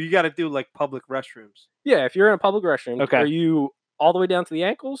 So you got to do like public restrooms. Yeah, if you're in a public restroom, Okay. are you all the way down to the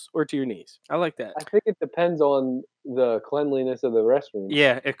ankles or to your knees? I like that. I think it depends on the cleanliness of the restroom.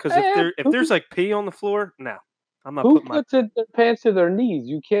 Yeah, because if there's like pee on the floor, no, I'm not Who putting my. puts their pants to their knees?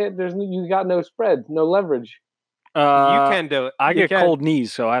 You can't. You got no spread, no leverage. You can do it. I You get can. cold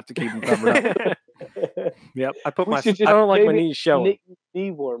knees, so I have to keep them covered up. Yep. I put We my. should just I don't like my maybe knees showing.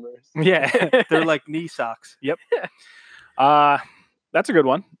 knee warmers. Yeah. They're like knee socks. That's a good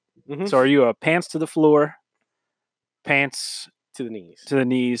one. Mhm. So are you a pants to the floor, pants To the knees. to the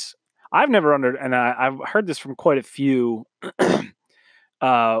knees? I've never and I've heard this from quite a few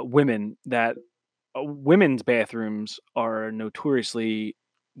women that women's bathrooms are notoriously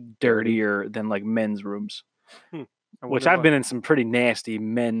dirtier than like men's rooms. I Which wonder I've why. been in some pretty nasty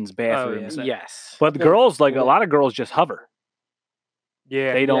men's bathrooms. yeah. Yes. But the Yeah. girls, like Yeah. a lot of girls, just hover.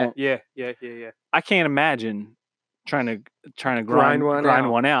 Yeah, They don't. Yeah. I can't imagine trying to Grind grind one out.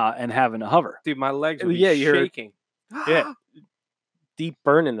 one out and having to hover. Dude, my legs are Yeah, you're- shaking. Yeah. Deep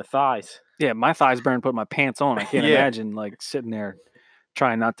burn in the thighs. Yeah, my thighs burn putting my pants on. I can't Yeah. imagine like sitting there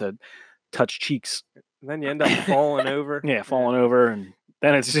trying not to touch cheeks. And then you end up falling over. Yeah, falling over, and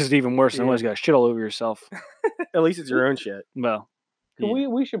then it's just even worse. And Yeah. you got shit all over yourself. At least it's your own shit. Well,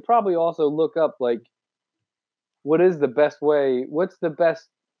 We should probably also look up like what is the best way? What's the best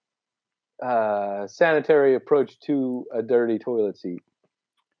sanitary approach to a dirty toilet seat?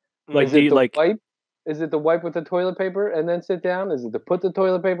 like Is do it you the like? wipe? Is it the wipe with the toilet paper and then sit down? Is it to put the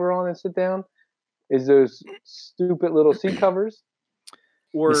toilet paper on and sit down? Is those stupid little seat covers?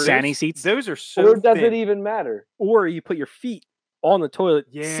 Or The Sanny seats? Those are so Or does thin. it even matter? or you put your feet on the toilet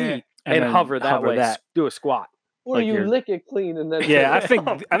Yeah. seat And and then hover that hover way. that. Do a squat. Or Like you you're- lick it clean and then Yeah, I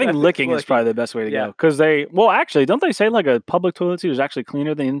think licking is probably the best way to Yeah. go because actually don't they say like a public toilet seat is actually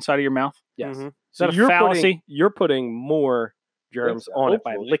cleaner than the inside of your mouth? Yes. Mhm. Is So that a fallacy? you're putting more germs so, on it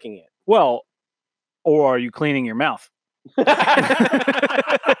by hopefully. licking it. Well, or are you cleaning your mouth?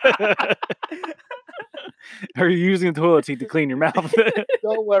 Are you using the toilet seat to clean your mouth?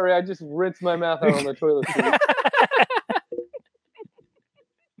 Don't worry, I just rinse my mouth out on the toilet seat.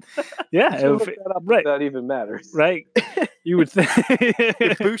 Yeah, Should if- look that up if right. that even matters. right. You would think.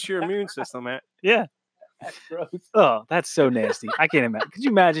 It boosts your immune system, man. Yeah. That's gross. Oh, that's so nasty. I can't imagine. Could you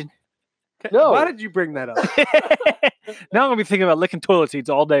imagine? No. Why did you bring that up? Now I'm gonna be thinking about licking toilet seats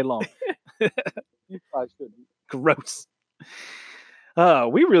all day long. You probably shouldn't. Gross.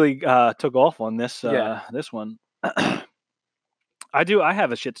 We really took off on this. Yeah. This one. I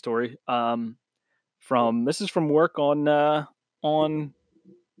have a shit story. This is from work on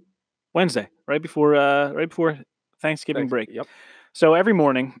Wednesday, right before Thanksgiving break. Yep. So every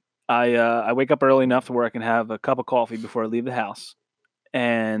morning, I wake up early enough to where I can have a cup of coffee before I leave the house,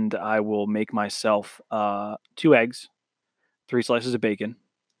 and I will make myself 2 eggs, 3 slices of bacon,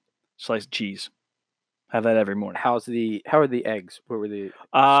 slice of cheese. Have that every morning. How are the eggs? What were the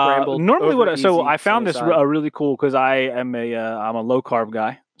scrambled? Normally, over so easy, I found this sunny side? really cool because I am I'm a low carb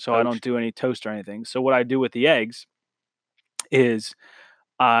guy, so I Ouch. don't do any toast or anything. So what I do with the eggs is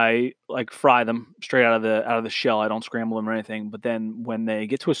I like fry them straight out of the shell. I don't scramble them or anything. But then when they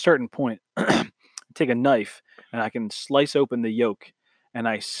get to a certain point, I take a knife and I can slice open the yolk and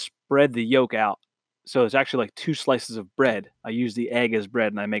I spread the yolk out. So it's actually like 2 slices of bread. I use the egg as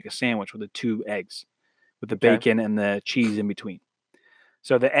bread and I make a sandwich with the 2 eggs with the Okay. bacon and the cheese in between.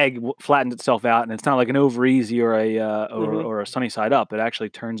 So the egg flattens itself out, and it's not like an over easy or a Mhm. or a sunny side up. It actually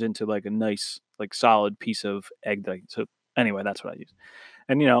turns into like a nice, like solid piece of egg. So anyway, that's what I use.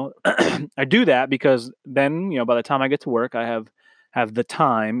 And I do that because then by the time I get to work, I have the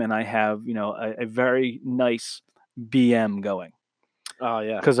time, and I have a very nice BM going. Oh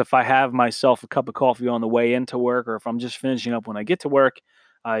yeah. Because if I have myself a cup of coffee on the way into work, or if I'm just finishing up when I get to work,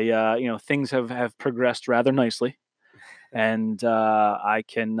 things have progressed rather nicely, and I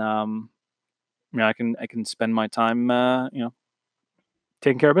can I can spend my time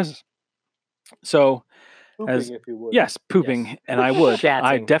taking care of business. So Pooping, if you would. yes, pooping, Yes. and I would, I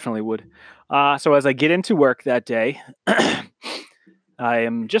Shatting. definitely would. So as I get into work that day, I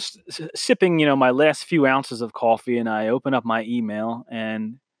am just sipping my last few ounces of coffee, and I open up my email,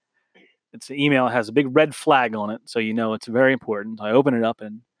 and it's an email that has a big red flag on it, so it's very important. I open it up,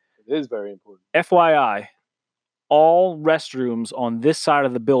 and It is very important. FYI, all restrooms on this side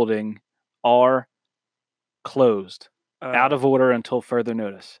of the building are closed, out of order until further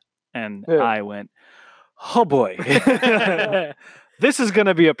notice. And Yeah. I went, oh boy, this is going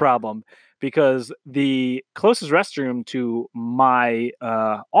to be a problem, because the closest restroom to my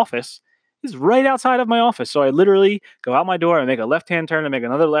office is right outside of my office. So I literally go out my door and make a left-hand turn and make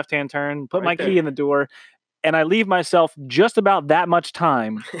another left-hand turn, put my key in the door, and I leave myself just about that much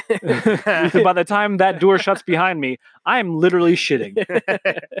time. So by the time that door shuts behind me, I'm literally shitting,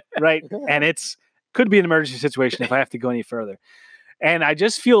 right? And could be an emergency situation if I have to go any further. And I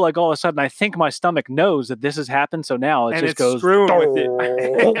just feel like all of a sudden I think my stomach knows that this has happened, so now it just goes screwing with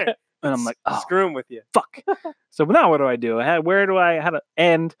it. and I'm like, oh, Screwing with you. fuck. So now what do I do?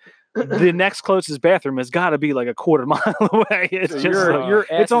 And the next closest bathroom has got to be like a quarter mile away. It's So just your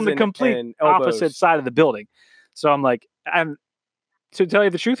it's on asses the and- complete and elbows. opposite side of the building. So I'm like, and to tell you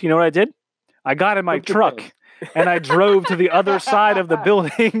the truth, you know what I did? I got in my Pooped your truck pants. and I drove to the other side of the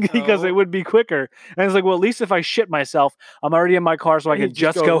building because it would be quicker. And it's like, well, at least if I shit myself, I'm already in my car, so I You could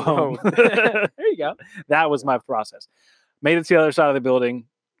just go home. there you go. That was my process. Made it to the other side of the building.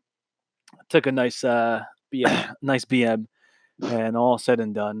 Took a nice nice BM, and all said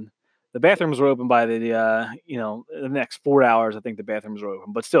and done, the bathrooms were open by the next 4 hours. I think the bathrooms were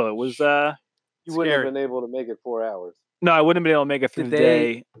open, but still, it was You wouldn't have Scary. been able to make it 4 hours. no, I wouldn't have been able to make it through Did the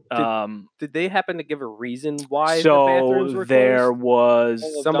they- day. Did they happen to give a reason why the So bathrooms were there closed?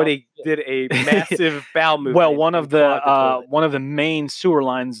 was Somebody did a massive bowel movement. well, one of and clogged toilet. the main sewer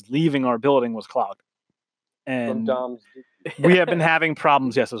lines leaving our building was clogged, From and Dom's. we have been having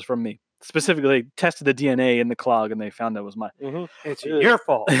problems. Yes, it was from me. Specifically, tested the DNA in the clog, and they found it was mine. Mhm. It's your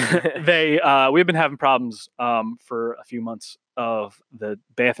fault. We've been having problems for a few months of the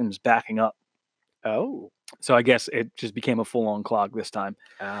bathrooms backing up. Oh. So I guess it just became a full-on clog this time.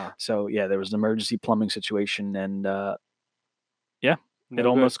 Ah. So yeah, there was an emergency plumbing situation, and it No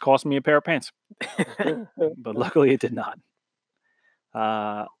almost cost me a pair of pants, but luckily it did not.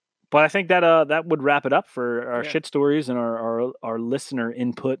 But I think that would wrap it up for our Yeah. shit stories and our listener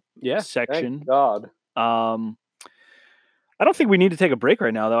input Yeah. section. Thank God. I don't think we need to take a break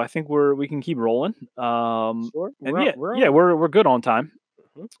right now, though. I think we can keep rolling. Sure. And We're we're good on time.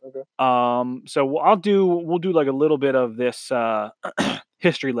 Okay. So we'll do like a little bit of this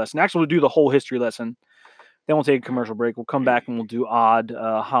history lesson. Actually, we'll do the whole history lesson. Then we'll take a commercial break. We'll come back and we'll do odd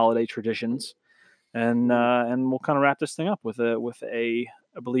holiday traditions, and we'll kind of wrap this thing up with a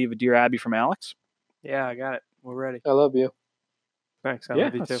I believe a Dear Abby from Alex. Yeah, I got it. We're ready. I love you. Thanks. I yeah,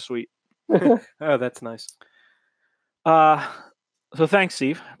 love you that's too. sweet. Oh, that's nice. So thanks,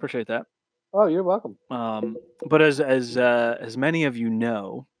 Steve. Appreciate that. Oh, you're welcome. But as many of you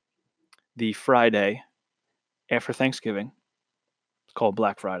know, the Friday after Thanksgiving, it's called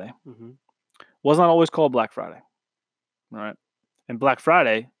Black Friday. Mm-hmm. Was not always called Black Friday. All right. And Black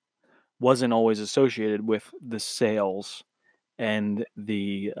Friday wasn't always associated with the sales and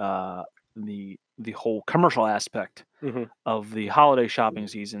the whole commercial aspect Mhm. of the holiday shopping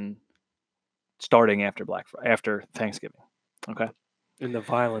season starting after after Thanksgiving. Okay. And the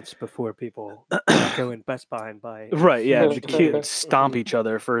violence before people go in Best Buy and buy. Right, yeah. The kids stomp each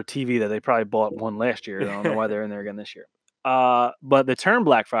other for a TV that they probably bought one last year. I don't know why they're in there again this year. But the term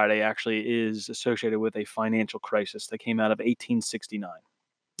Black Friday actually is associated with a financial crisis that came out of 1869.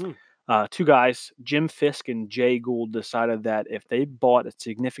 Two guys, Jim Fisk and Jay Gould, decided that if they bought a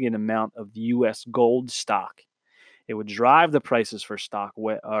significant amount of U.S. gold stock, it would drive the prices for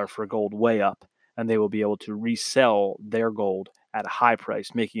for gold way up, and they will be able to resell their gold at a high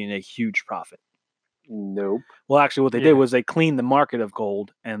price, making a huge profit. Nope. Well, actually, what they Yeah. did was they cleaned the market of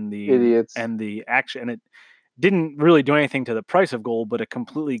gold, and Idiots. and it didn't really do anything to the price of gold, but it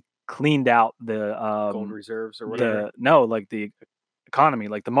completely cleaned out the Gold reserves or whatever. the economy,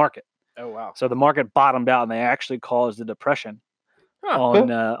 like the market. Oh wow. So the market bottomed out, and they actually caused a depression.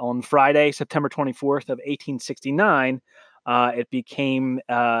 Huh. On Friday, September 24th of 1869, it became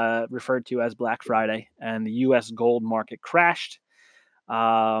referred to as Black Friday, and the U.S. gold market crashed.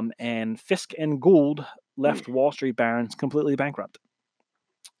 And Fisk and Gould left Wall Street barons completely bankrupt.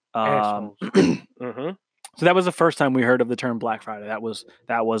 Assholes. Mm-hmm. So that was the first time we heard of the term Black Friday. That was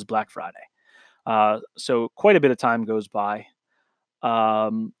Black Friday. So quite a bit of time goes by,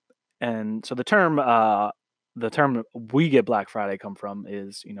 and so the term we get Black Friday come from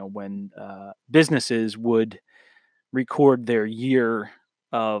is when businesses would record their year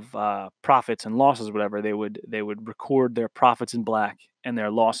of profits and losses, whatever. They would record their profits in black and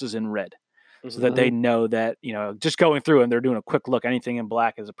their losses in red, so that they know that just going through and they're doing a quick look. Anything in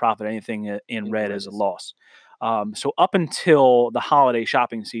black is a profit. Anything in red is a loss. So up until the holiday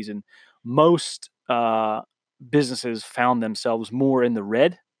shopping season, most businesses found themselves more in the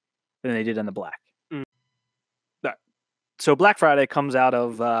red than they did in the black. So Black Friday comes out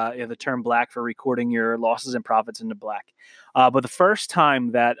of the term black for recording your losses and profits into black. But the first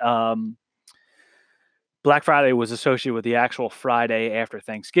time that Black Friday was associated with the actual Friday after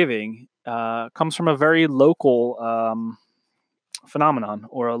Thanksgiving comes from a very local phenomenon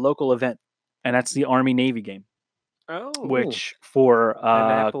or a local event, and that's the Army-Navy game, Oh. which for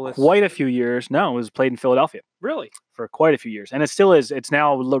Annapolis. quite a few years, it was played in Philadelphia Really? for quite a few years. And it still is. It's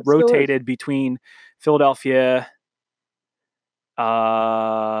now rotated between Philadelphia,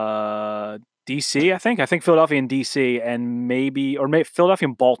 DC, I think Philadelphia and DC, and maybe Philadelphia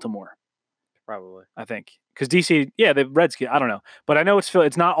and Baltimore, Probably. I think, because DC, the Redskins, I don't know, but I know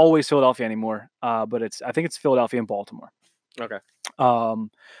it's not always Philadelphia anymore, but I think it's Philadelphia and Baltimore. Okay.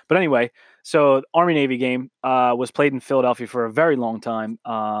 But anyway, so Army-Navy game was played in Philadelphia for a very long time.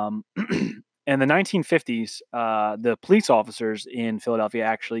 In the 1950s, the police officers in Philadelphia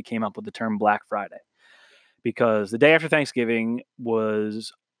actually came up with the term Black Friday, because the day after Thanksgiving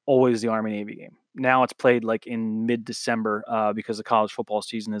was always the Army-Navy game. Now it's played like in mid-December because the college football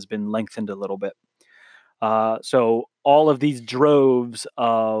season has been lengthened a little bit. So all of these droves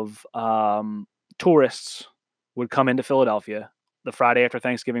of tourists would come into Philadelphia the Friday after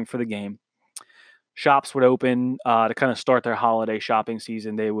Thanksgiving for the game. Shops would open to kind of start their holiday shopping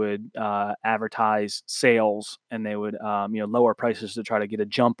season. They would advertise sales, and they would lower prices to try to get a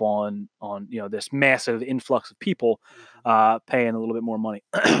jump on this massive influx of people paying a little bit more money.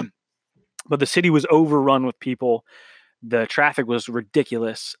 But the city was overrun with people. The traffic was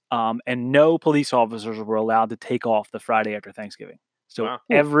ridiculous, and no police officers were allowed to take off the Friday after Thanksgiving. So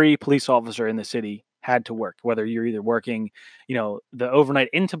every police officer in the city had to work, whether you're either working, the overnight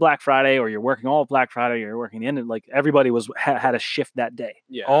into Black Friday, or you're working all of Black Friday, or you're working the end of, like, everybody had a shift that day.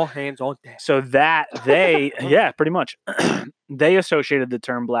 Yeah. All hands on deck. So that they, pretty much, they associated the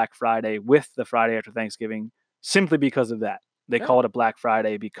term Black Friday with the Friday after Thanksgiving simply because of that. They called it Black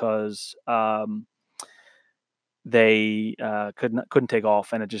Friday because they couldn't take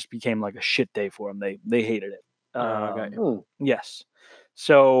off, and it just became like a shit day for them. They hated it. Yes.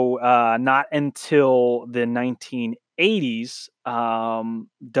 So not until the 1980s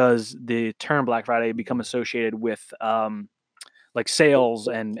does the term Black Friday become associated with like sales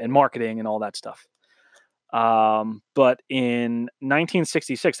and marketing and all that stuff. But in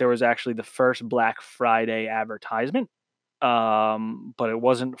 1966, there was actually the first Black Friday advertisement, but it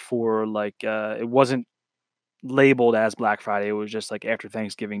wasn't for it wasn't labeled as Black Friday. It was just like after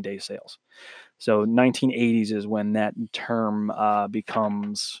Thanksgiving Day sales. So 1980s is when that term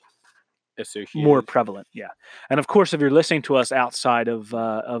becomes associated, more prevalent. Yeah. And of course, if you're listening to us outside of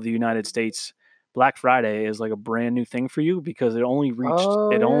the United States, Black Friday is like a brand new thing for you, because it only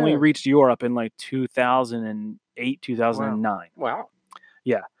reached Europe in like 2008, 2009. Wow.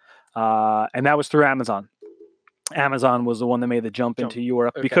 Yeah. And that was through Amazon. Amazon was the one that made the jump into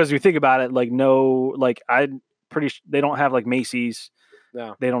Europe, because you think about it, they don't have like Macy's.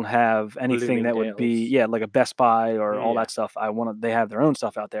 No. They don't have anything that would be like a Best Buy or all that stuff. They have their own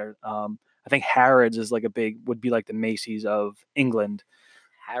stuff out there. I think Harrods is would be like the Macy's of England.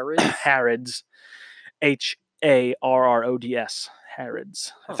 Harrods? Harrods. Harrods.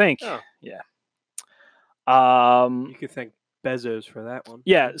 Harrods. I think. Oh. Yeah. You could thank Bezos for that one.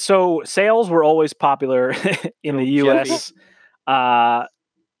 Yeah. So sales were always popular in the U.S.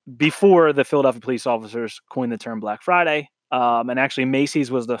 Before the Philadelphia police officers coined the term Black Friday. And actually,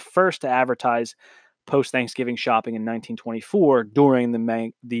 Macy's was the first to advertise post-Thanksgiving shopping in 1924 during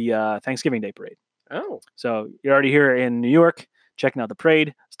the Thanksgiving Day parade. Oh. So you're already here in New York, checking out the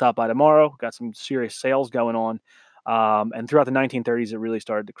parade. Stop by tomorrow. Got some serious sales going on. And throughout the 1930s, it really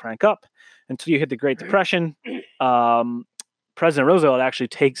started to crank up until you hit the Great Depression. President Roosevelt actually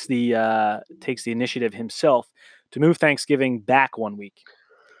takes the initiative himself to move Thanksgiving back 1 week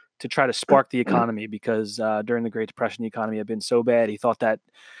to try to spark the economy because during the Great Depression, the economy had been so bad. He thought that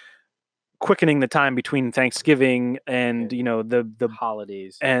quickening the time between Thanksgiving and the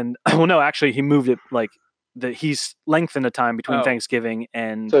holidays. and well, no, actually, he moved it he's lengthened the time between Thanksgiving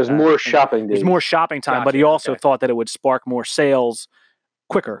and So there's more shopping days. There's more shopping time, but he also thought that it would spark more sales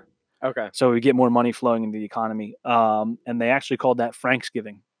quicker. Okay. So we get more money flowing into the economy. And they actually called that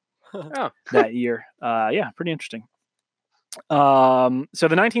Franksgiving that year. Yeah, pretty interesting. So the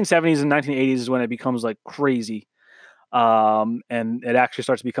 1970s and 1980s is when it becomes like crazy. And it actually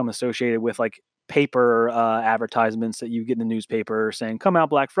starts to become associated with like paper advertisements that you get in the newspaper saying, come out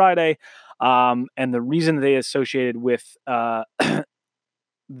Black Friday. And the reason they associated with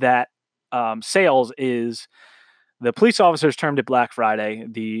that sales is the police officers termed it Black Friday.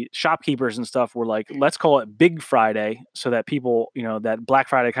 The shopkeepers and stuff were like, let's call it Big Friday so that people, that Black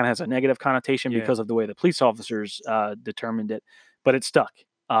Friday kind of has a negative connotation because of the way the police officers determined it, but it stuck.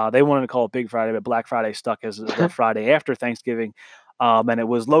 They wanted to call it Big Friday, but Black Friday stuck as the Friday after Thanksgiving. And it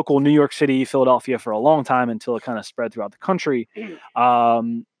was local New York City, Philadelphia for a long time until it kind of spread throughout the country.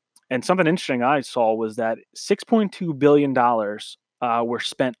 And something interesting I saw was that $6.2 billion were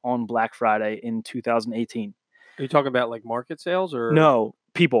spent on Black Friday in 2018. Are you talking about like market sales or No,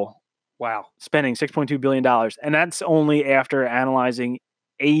 people. Wow. Spending $6.2 billion. And that's only after analyzing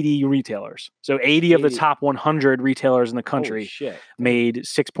 80 retailers. So 80 of the top 100 retailers in the country made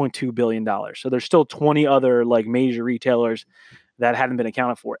 $6.2 billion. So there's still 20 other like major retailers that hadn't been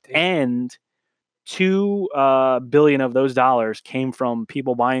accounted for. Damn. And $2 billion of those dollars came from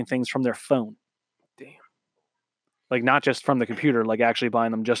people buying things from their phone. Damn. Like not just from the computer, like actually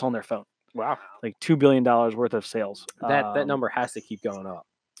buying them just on their phone. Wow. Like $2 billion worth of sales. That number has to keep going up.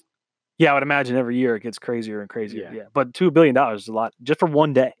 Yeah, I would imagine every year it gets crazier and crazier. Yeah. But $2 billion is a lot just for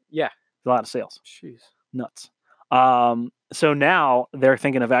one day. Yeah. It's a lot of sales. Jeez. Nuts. So now they're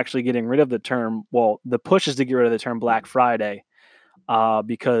thinking of actually getting rid of the term. Well, the push is to get rid of the term Black Friday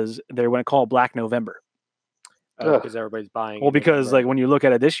because they want to call it Black November. Because everybody's buying. Well, because like when you look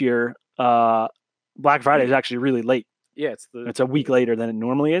at it this year, Black Friday is actually really late. Yeah, it's a week later than it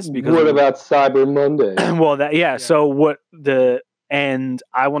normally is. Because what about Cyber Monday? Well, so and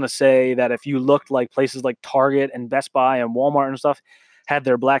I want to say that if you looked like places like Target and Best Buy and Walmart and stuff had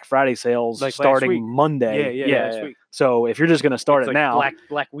their Black Friday sales like starting Monday. Yeah. So if you're just going to start it now,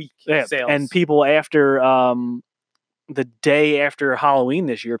 Black Week sales, and people after the day after Halloween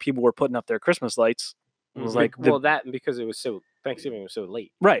this year, people were putting up their Christmas lights. It was like that because it was Thanksgiving was so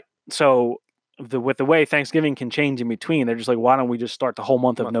late, right? So with the way Thanksgiving can change in between, they're just like, why don't we just start the whole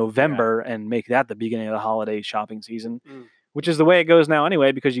month of November and make that the beginning of the holiday shopping season? Which is the way it goes now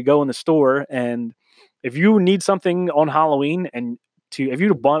anyway, because you go in the store and if you need something on Halloween and if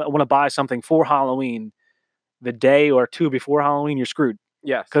you want to buy something for Halloween the day or two before Halloween, you're screwed.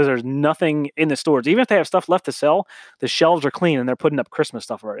 Yes. Because there's nothing in the stores. Even if they have stuff left to sell, the shelves are clean and they're putting up Christmas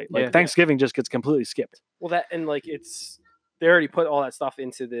stuff already. Like Thanksgiving just gets completely skipped. Well, they already put all that stuff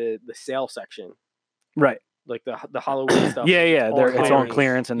into the sale section. Right. Like the Halloween stuff. Yeah. It's on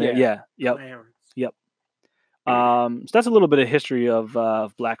clearance and Yep. So that's a little bit of history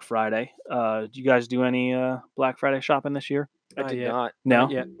of Black Friday. Did you guys do any Black Friday shopping this year? I did not. No?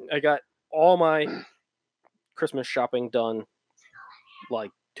 Yeah. I got all my Christmas shopping done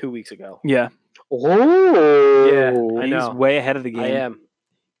like 2 weeks ago. Yeah. Oh. Yeah. I know. He's way ahead of the game.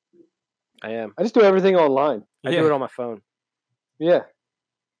 I am. I just do everything online. I do it on my phone. Yeah.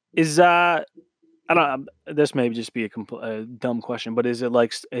 I don't. This may just be a dumb question, but is it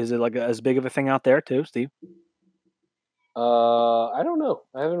like as big of a thing out there too, Steve? I don't know.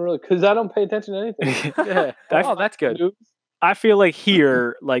 I haven't really because I don't pay attention to anything. That's good. I feel like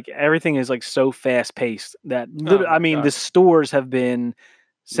here, like everything is like so fast paced that the stores have been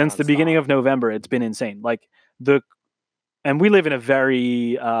since the beginning of November. It's been insane. Like and we live in a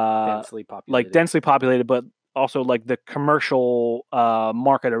very densely populated, but also like the commercial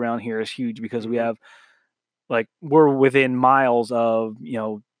market around here is huge because we have we're within miles of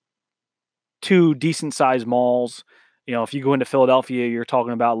 2 decent sized malls. If you go into Philadelphia, you're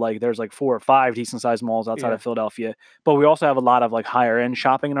talking about there's 4 or 5 decent sized malls outside of Philadelphia. But we also have a lot of higher end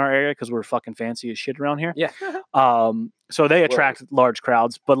shopping in our area because we're fucking fancy as shit around here. Yeah. So they attract large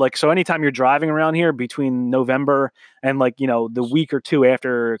crowds. But so anytime you're driving around here between November and the week or 2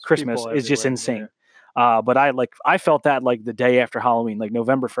 after Christmas is just insane. Yeah. But I felt that the day after Halloween,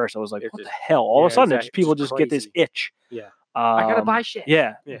 November 1st, I was like, what the hell? All of a sudden, people just get this itch. Yeah. I gotta buy shit.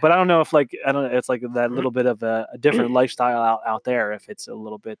 Yeah, but I don't know if it's that little bit of a different lifestyle out there. If it's a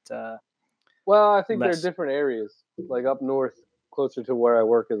little bit. Well, I think there are different areas. Like up north, closer to where I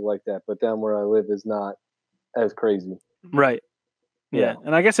work is like that, but down where I live is not as crazy. Right. Yeah. Yeah.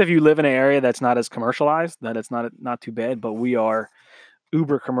 And I guess if you live in an area that's not as commercialized, then it's not too bad. But we are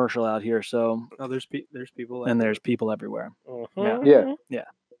uber commercial out here, so Oh, there's people. and there's people everywhere. Mhm. Yeah.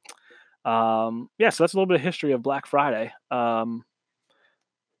 So that's a little bit of history of Black Friday. Did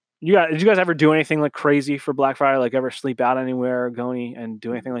you guys ever do anything like crazy for Black Friday? Like ever sleep out anywhere, go and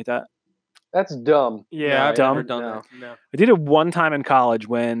do anything like that? That's dumb. Yeah, No, I've dumb. never done No. that. No. I did it one time in college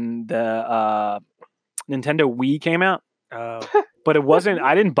when the Nintendo Wii came out, Oh. but it wasn't.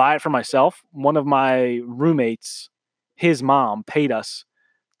 I didn't buy it for myself. One of my roommates, his mom, paid us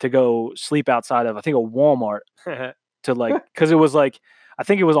to go sleep outside of I think a Walmart to like because it was like I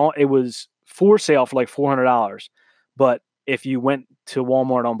think it was for sale for like $400, but if you went to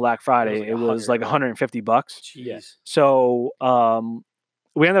Walmart on Black Friday, like it was like $100. $150. Jeez. So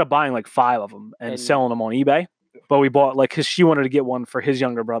we ended up buying like 5 of them and And- selling them on eBay. But we bought like because she wanted to get one for his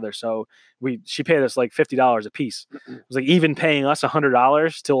younger brother, so she paid us like $50 a piece. It was like even paying us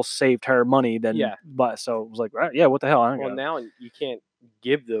 $100 still saved her money. Then Yeah. but so it was like right, yeah, what the hell? I don't Well, know. now you can't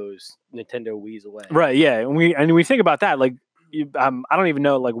give those Nintendo Wii's away. Right, yeah, and we think about that like I don't even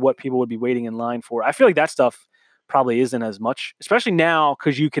know like what people would be waiting in line for. I feel like that stuff probably isn't as much, especially now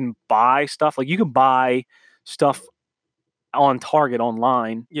because you can buy stuff like you can buy stuff on Target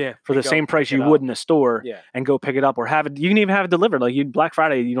online Yeah. for the And go same price pick it you would up. in a store Yeah. and go pick it up or have it. You can even have it delivered. Like Black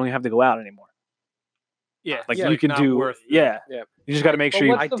Friday, you don't even have to go out anymore. Yeah. Like it's, you can not do, worth the- yeah. Yeah. You just got to make But sure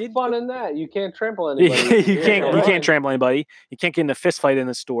you. what's I the did fun go- in that? You can't trample you anybody. can't online. trample anybody. You can't get in a fist fight in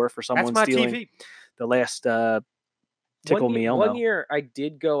the store for That's someone my stealing TV. the last Tickle Me Elmo. One year I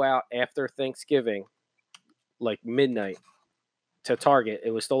did go out after Thanksgiving, like midnight, to Target.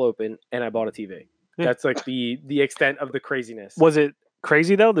 It was still open, and I bought a TV. Yeah. That's like the extent of the craziness. Was it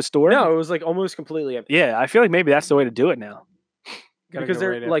crazy though? The store? No, it was like almost completely empty. Yeah, I feel like maybe that's the way to do it now. Gotta Because go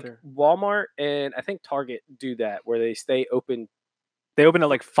they're right like after. Walmart and I think Target do that where they stay open. They open at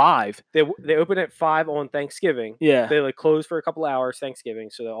like 5. They open at 5 on Thanksgiving. Yeah. They like close for a couple hours Thanksgiving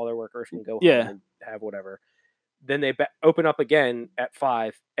so that all their workers can go Yeah. home and have whatever. Then they open up again at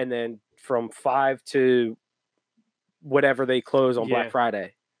 5, and then from 5 to whatever they close on Yeah. Black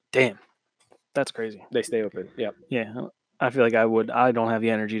Friday, Damn. That's crazy. they stay open. Yep. Yeah. I feel like I don't have the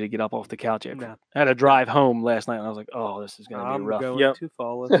energy to get up off the couch yet. No. I had to drive home last night and I was like, oh, this is going to be I'm rough. going Yep. to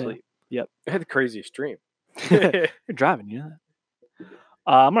fall asleep. I had the craziest dream. You're driving, you know that.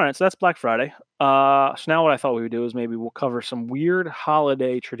 All right, so that's Black Friday. So now what I thought we would do is maybe we'll cover some weird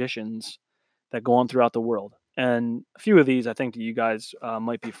holiday traditions that go on throughout the world. And a few of these I think that you guys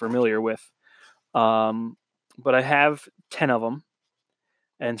might be familiar with. But I have 10 of them.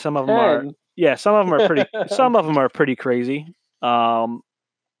 And some of them are 10? some of them are pretty some of them are pretty crazy. And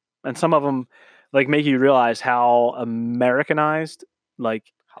some of them like make you realize how Americanized like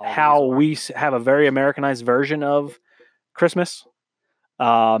how we have a very Americanized version of Christmas,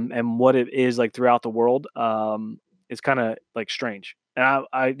 and what it is like throughout the world. It's kind of like strange. And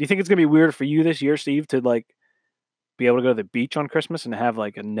I do you think it's gonna be weird for you this year, Steve, to like be able to go to the beach on Christmas and have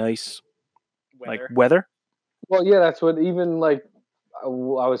like a nice like weather? Well, yeah, that's what even like I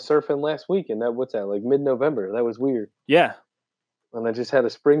was surfing last week, and that what's that like mid-November? That was weird, Yeah, and I just had a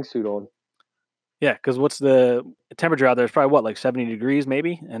spring suit on. yeah. Because what's the temperature out there? It's probably what like 70 degrees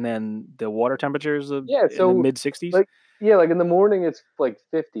maybe, and then the water temperature is Yeah, in so, the mid 60s. like, Yeah, like in the morning it's like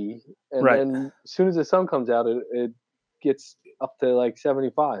 50, and Right. then as soon as the sun comes out, it gets up to like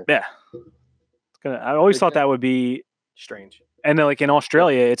 75. Yeah, it's gonna. I always thought Okay. that would be, Strange. and then like in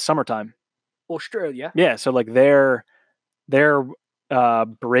Australia, it's summertime. Australia. Yeah, so like their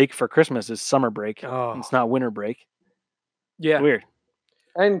break for Christmas is summer break. Oh. It's not winter break. Yeah. Weird,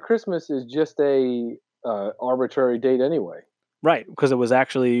 And Christmas is just a arbitrary date anyway. right? Because it was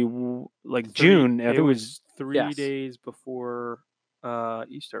actually like June. I think it was 3 Yes. days before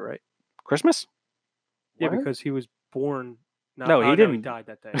Easter, right? Christmas. Yeah, What? because he was born. No, he he didn't. died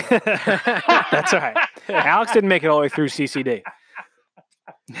that day. That's all right. Alex didn't make it all the way through CCD.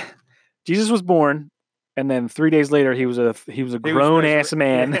 Jesus was born, and then 3 days later he was a grown ass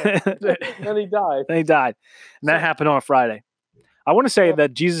man. Then he died. Then he died, and that So- happened on a Friday. I want to say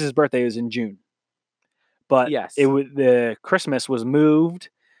that Jesus' birthday is in June, but Yes. the Christmas was moved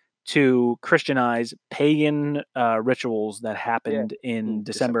to Christianize pagan rituals that happened in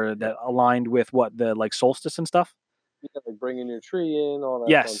December that aligned with what the like solstice and stuff. Yeah, like bringing your tree in, all that fun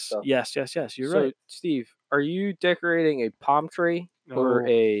Yes, stuff. yes. You're So, right. Steve, are you decorating a palm tree or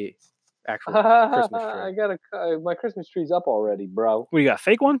a actual Christmas tree? I got my Christmas tree's up already, bro. What you got? A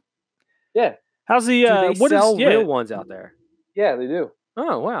fake one? Yeah, How's the Do they what is sell yeah, real ones out there? yeah, they do.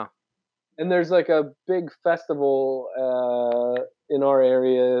 Oh wow. And there's like a big festival in our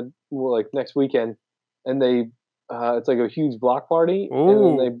area, like next weekend, and they it's like a huge block party, and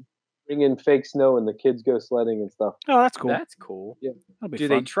then they bring in fake snow, and the kids go sledding and stuff. Oh, that's cool. That's cool. That'll be Do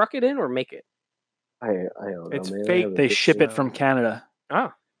fun. they truck it in or make it? I don't know. It's man. I fake. haven't They been ship to- it from Canada.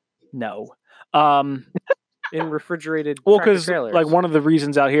 Oh, No. in refrigerated. Well, tractor because trailers. like one of the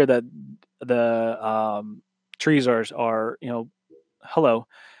reasons out here that the trees are hello,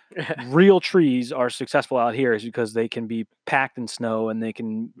 real trees are successful out here is because they can be packed in snow and they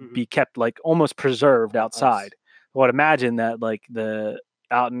can be kept like almost preserved outside. I would imagine that like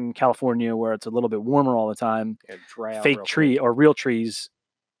out in California where it's a little bit warmer all the time, Yeah, dry out fake real tree quick. or real trees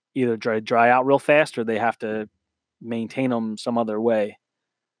either dry out real fast or they have to maintain them some other way.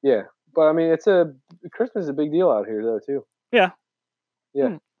 Yeah, but I mean, Christmas is a big deal out here though too.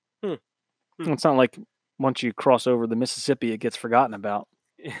 It's not like once you cross over the Mississippi, it gets forgotten about.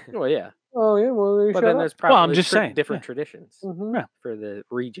 Well, yeah, Oh yeah, well there you but shut then up. there's probably I'm just saying, different yeah. traditions Mhm. Yeah. for the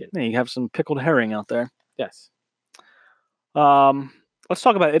region. Yeah, you have some pickled herring out there. Yes. Let's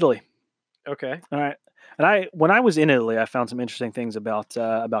talk about Italy. Okay. All right. And when I was in Italy, I found some interesting things about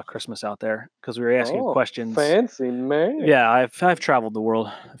Christmas out there because we were asking Oh, questions. Fancy man. Yeah, I've traveled the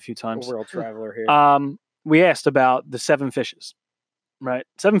world a few times. World traveler here. We asked about the seven fishes, right?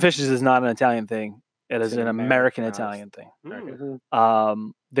 Seven fishes is not an Italian thing. It is It's an an American Americanized- Italian thing. Okay.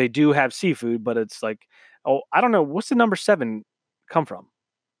 Mhm. They do have seafood, but it's like, I don't know, what's the number 7 come from?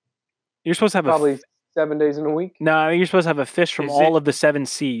 You're supposed to have Probably 7 days in a week. No, you're supposed to have a fish from Is all it- of the 7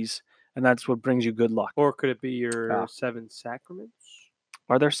 seas, and that's what brings you good luck. Or could it be your Ah. 7 sacraments?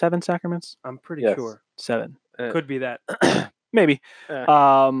 Are there 7 sacraments? I'm pretty Yes. sure. 7, Could be that. maybe.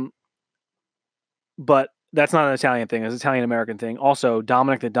 Yeah. But that's not an Italian thing; it's an Italian American thing. Also,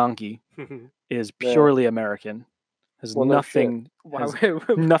 Dominic the donkey is Yeah. purely American. Has Well, no shit. nothing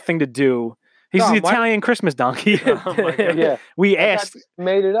Wow. nothing to do. He's Tom, the why- Italian Christmas donkey. Oh my God. Yeah, we I asked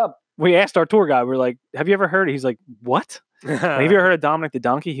made it up. our tour guide. We're like, "Have you ever heard?" He's like, "What? Have you ever heard of Dominic the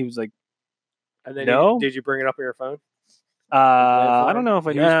donkey?" He was like, And then No. did you bring it up on your phone? I don't know if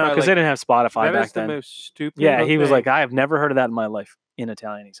I He was probably because they like, didn't have Spotify That back is the then. most stupid. Yeah, he was thing. like, I have never heard of that in my life. In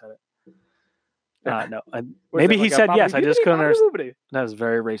Italian, he said it. No, Was maybe it he like a said Bobby yes. I just couldn't understand. Boobity? That was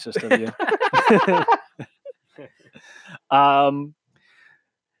very racist of you.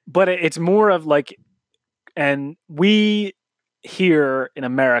 But it's more of like, and we here in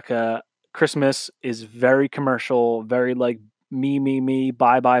America, Christmas is very commercial, very like me,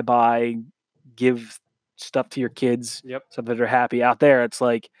 buy, give stuff to your kids Yep. so that they're happy. Out there, it's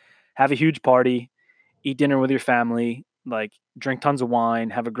like have a huge party, eat dinner with your family, like drink tons of wine,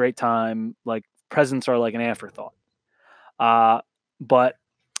 have a great time. Like presents are like an afterthought. But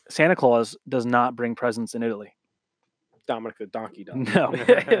Santa Claus does not bring presents in Italy. Dominic the donkey does. No.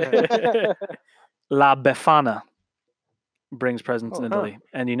 La Befana brings presents in Oh, Italy.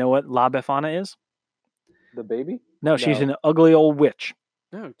 And you know what La Befana is? The baby? No, she's No. an ugly old witch.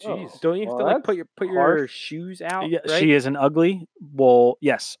 Oh, Oh. jeez. Don't you have to Well, like put your harsh. shoes out? Yeah, right? she is an ugly. Well,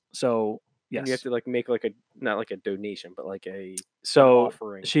 yes. So, yes. And you have to like make like a not like a donation, but like a So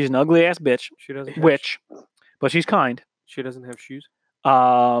offering. she's an ugly ass bitch, She doesn't. Have, witch, but she's kind. She doesn't have shoes.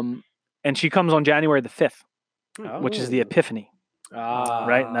 And she comes on January the 5th, which is the Oh. Epiphany, Ah,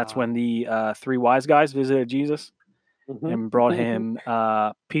 right? And that's when the 3 wise guys visited Jesus Mhm. and brought him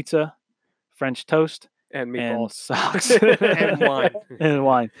pizza, French toast, and and meatballs. socks And wine. and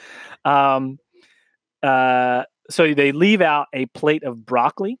wine. So they leave out a plate of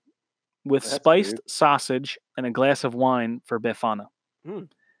broccoli with That's spiced weird. sausage and a glass of wine for Befana. Hmm.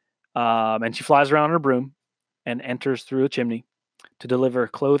 And she flies around on her broom and enters through a chimney to deliver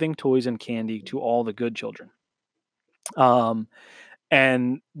clothing, toys, and candy to all the good children.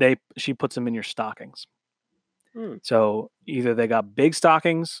 And she puts them in your stockings. Hmm. So either they got big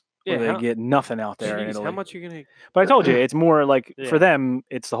stockings or Yeah, they how- get nothing out there in Jeez, Italy. how much are you gonna? But I told you, it's more like Yeah. for them,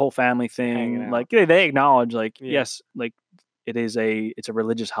 it's the whole family Hanging thing. out. Like they acknowledge, like Yeah. yes, like it's a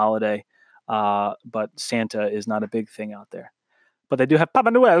religious holiday, but Santa is not a big thing out there. But they do have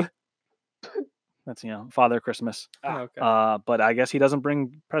Papa Noel. That's Father Christmas. Oh, okay. But I guess he doesn't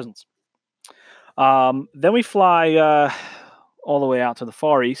bring presents. Then we fly all the way out to the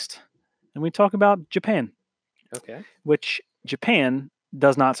Far East, and we talk about Japan, Okay. which Japan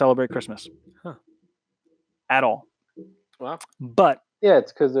does not celebrate Christmas Huh. at all. Wow. But Yeah,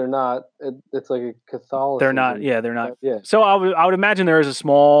 it's because they're not. It's like a Catholicism. they're not. Yeah, they're not. Yeah. So I would imagine there is a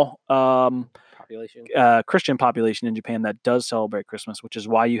small Population. Christian population in Japan that does celebrate Christmas, which is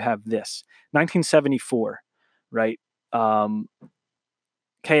why you have this 1974, right?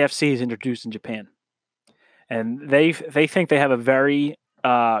 KFC is introduced in Japan, and they think they have a very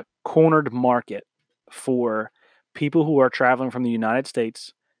cornered market for people who are traveling from the United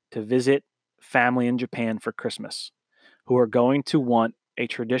States to visit family in Japan for Christmas, who are going to want a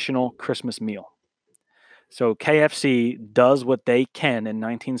traditional Christmas meal. So KFC does what they can in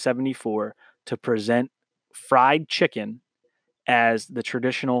 1974 to present fried chicken as the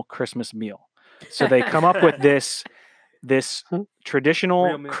traditional Christmas meal. So they come up with this traditional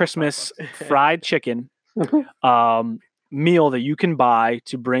Real meal for Christmas $5. fried chicken meal that you can buy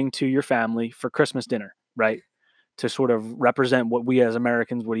to bring to your family for Christmas dinner, right? To sort of represent what we as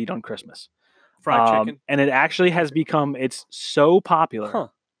Americans would eat on Christmas. Fried chicken. And it actually has become, it's so popular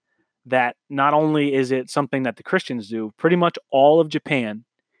that not only is it something that the Christians do, pretty much all of Japan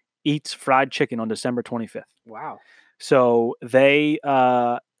eats fried chicken on December 25th. Wow. So they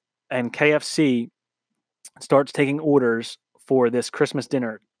and KFC starts taking orders for this Christmas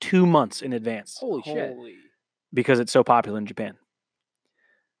dinner 2 months in advance Holy shit. because it's so popular in Japan.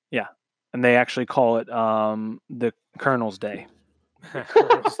 Yeah. And they actually call it the Colonel's Day.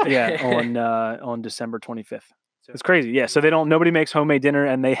 Yeah, on December 25th. It's crazy. Yeah, so nobody makes homemade dinner,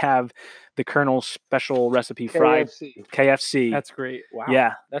 and they have the Colonel's special recipe fried KFC. That's great. Wow.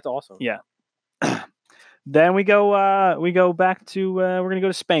 Yeah. That's awesome. Yeah. Then we go back to we're gonna go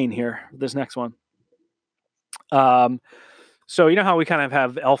to Spain here. This next one. So you know how we kind of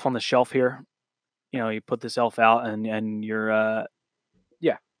have Elf on the Shelf here. You know, you put this elf out, and you're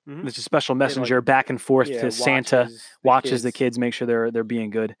there's a special messenger back and forth to Santa, watches the kids, make sure they're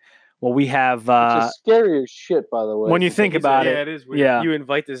being good. Well, we have which is scary as shit, by the way. when you think about it is weird. yeah, You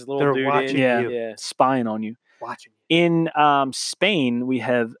invite this little They're dude watching in. you. Yeah. spying on you. Watching. In Spain, we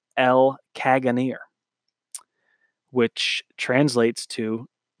have El Caganer, which translates to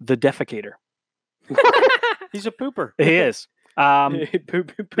the defecator. He's a pooper. He is.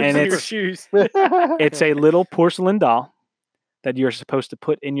 Poop and in your it's- shoes. It's a little porcelain doll that you're supposed to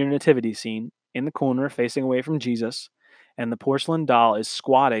put in your nativity scene in the corner facing away from Jesus. And the porcelain doll is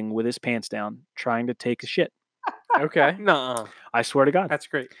squatting with his pants down, trying to take a shit. Okay. Nuh-uh. I swear to God. That's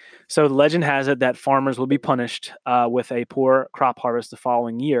great. So the legend has it that farmers will be punished with a poor crop harvest the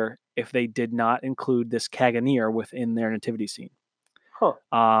following year if they did not include this Caganeer within their nativity scene.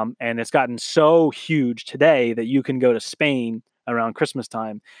 And it's gotten so huge today that you can go to Spain around Christmas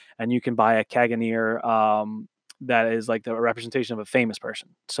time and you can buy a Caganeer that is like the representation of a famous person.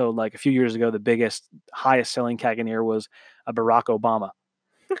 So like a few years ago, the biggest, highest selling Caganeer was a Barack Obama.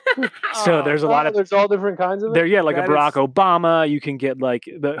 So there's a lot of there's all different kinds of it. there, yeah, like a That Barack is- Obama. You can get like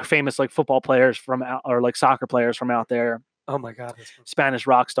the famous like football players from out, or like soccer players from out there, Oh my God. That's Spanish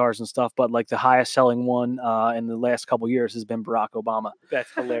rock stars and stuff. But like the highest selling one in the last couple years has been Barack Obama.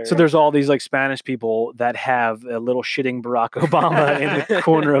 That's hilarious. So there's all these like Spanish people that have a little shitting Barack Obama in the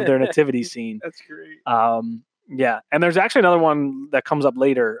corner of their nativity scene. That's great. Yeah, and there's actually another one that comes up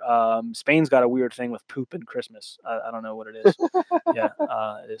later. Spain's got a weird thing with poop and Christmas. I don't know what it is. Yeah,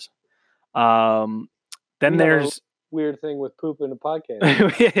 it is. Then You know, there's weird thing with poop in a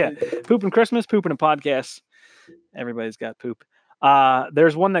podcast. yeah, poop and Christmas, poop and a podcast. Everybody's got poop.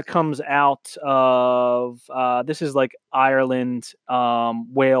 There's one that comes out of this is like Ireland,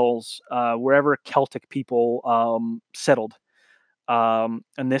 Wales, wherever Celtic people settled, and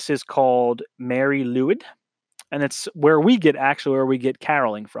this is called Mary Lwyd, and it's where we get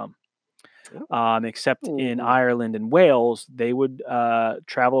caroling from. Except in Ooh. Ireland and Wales, they would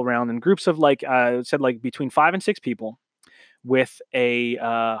travel around in groups of like it said like between 5 and 6 people with a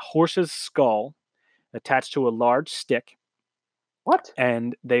horse's skull attached to a large stick, What?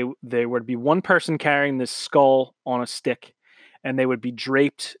 and there would be one person carrying this skull on a stick, and they would be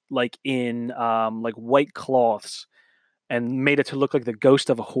draped like in like white cloths and made it to look like the ghost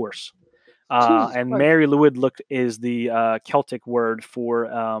of a horse. Jesus And Christ. Mary Lwyd is the Celtic word for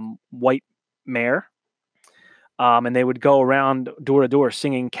white mare. And they would go around door to door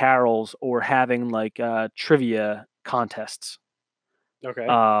singing carols or having like trivia contests. Okay.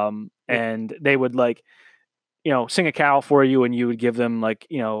 And they would like, sing a carol for you, and you would give them like,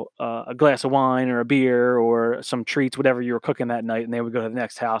 a glass of wine or a beer or some treats, whatever you were cooking that night. And they would go to the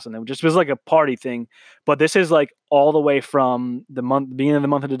next house, and it was like a party thing. But this is like all the way from beginning of the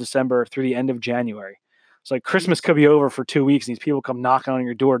month of December through the end of January. So like Christmas could be over for 2 weeks, and these people come knocking on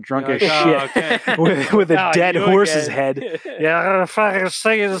your door drunk as Like, oh, shit okay. with a Oh, dead you horse's again. head. Yeah, I'm gonna fucking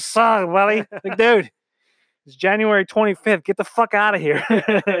sing you the song, buddy. Like, dude, it's January 25th. Get the fuck out of here.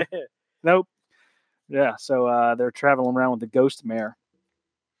 Nope. Yeah, so they're traveling around with the ghost mare.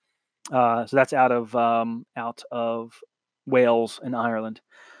 So that's out of Wales and Ireland.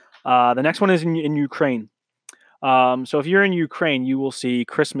 The next one is in Ukraine. So if you're in Ukraine, you will see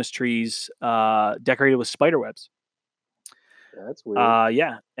Christmas trees decorated with spider webs. That's weird.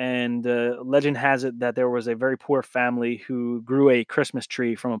 Yeah, and legend has it that there was a very poor family who grew a Christmas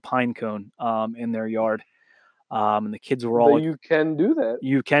tree from a pine cone in their yard, and the kids were all But you can do that.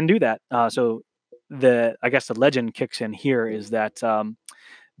 you can do that. So I guess the legend kicks in here is that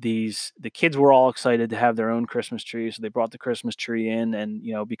the kids were all excited to have their own Christmas tree, so they brought the Christmas tree in, and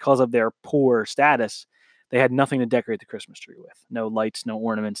because of their poor status, they had nothing to decorate the Christmas tree with. No lights, no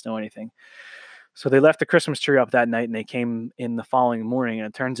ornaments, no anything. So they left the Christmas tree up that night and they came in the following morning. And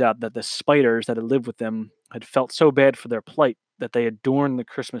it turns out that the spiders that had lived with them had felt so bad for their plight that they adorned the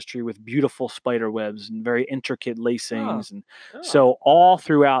Christmas tree with beautiful spider webs and very intricate lacings. And so all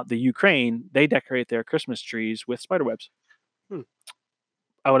throughout the Ukraine, they decorate their Christmas trees with spider webs.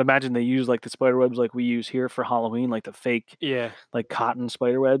 I would imagine they use like the spider webs like we use here for Halloween, like the fake like cotton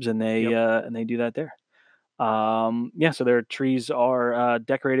spider webs, and they do that there. So their trees are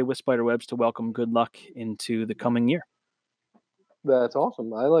decorated with spider webs to welcome good luck into the coming year. That's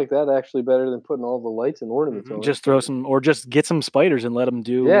awesome. I like that actually better than putting all the lights and ornaments on. Just throw some, or just get some spiders and let them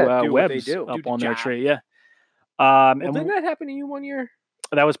do, do what they webs do. up Do the on their job. tree. Yeah. Well, And didn't that happen to you one year?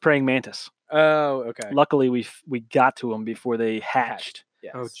 that was praying mantis. Oh, okay. Luckily, we got to them before they hatched.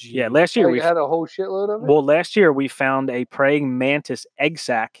 Yes. Oh, gee. Yeah, last year Oh, we you had a whole shitload of it. well last year we found a praying mantis egg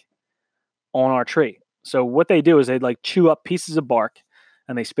sac on our tree. So what they do is they like chew up pieces of bark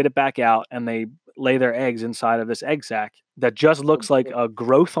and they spit it back out and they lay their eggs inside of this egg sac that just looks like a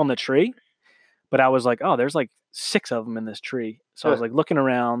growth on the tree. But I was like, oh, there's like 6 of them in this tree. So I was like looking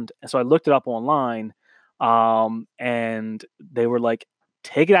around, and so I looked it up online, and they were like,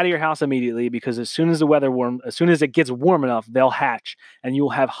 take it out of your house immediately because as soon as it gets warm enough, they'll hatch, and you'll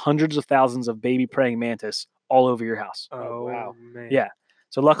have hundreds of thousands of baby praying mantis all over your house. Oh, wow. man. Yeah.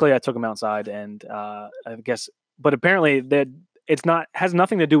 So luckily, I took them outside, and I guess, but apparently that has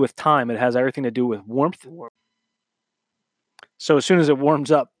nothing to do with time. It has everything to do with warmth. So as soon as it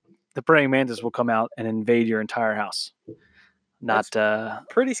warms up, the praying mantis will come out and invade your entire house. Not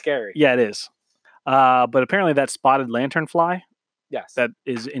Pretty scary. yeah, it is. But apparently that spotted lanternfly Yes. that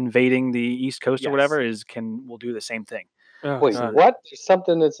is invading the East Coast or Yes. whatever will do the same thing. Oh, Wait, God. what? There's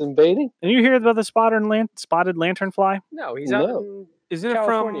something that's invading? And you hear about the spotted lanternfly? No, he's out. No. In, Isn't it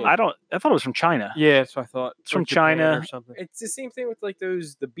California. from? I thought it was from China. Yeah, that's what I thought. It's from Like Japan China. or something. it's the same thing with like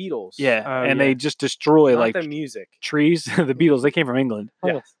the Beatles. Yeah, Oh, and yeah. they just destroy Not like the music. trees. The Beatles, they came from England.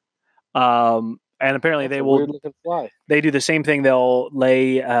 Yes. And apparently That's they a will. weird looking fly. They do the same thing. They'll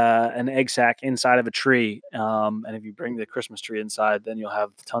lay an egg sac inside of a tree, and if you bring the Christmas tree inside, then you'll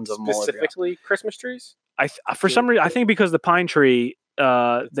have tons of them all over your house. Specifically Christmas trees. For some reason, I think because the pine tree, they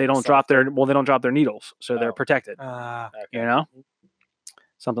like don't drop their needles, so they're Oh. protected. Ah, You know,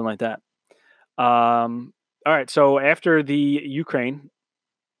 something like that. All right. So after the Ukraine,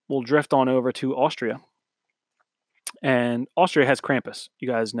 we'll drift on over to Austria, and Austria has Krampus. You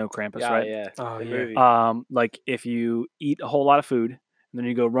guys know Krampus, Yeah, right? yeah. Oh, The yeah. movie. Like if you eat a whole lot of food and then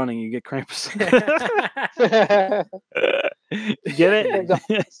you go running, you get Krampus. Get it? The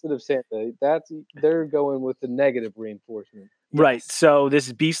opposite of Santa. They're going with the negative reinforcement. Right. So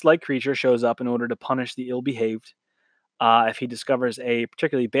this beast-like creature shows up in order to punish the ill-behaved. If he discovers a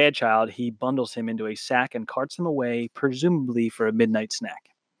particularly bad child, he bundles him into a sack and carts him away, presumably for a midnight snack.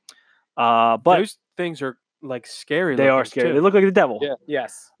 But those things are like scary. they are looking, scary. too. They look like the devil. Yeah.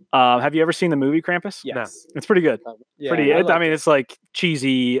 Yes. Have you ever seen the movie Krampus? Yes. It's pretty good. Yeah, I like mean, it's like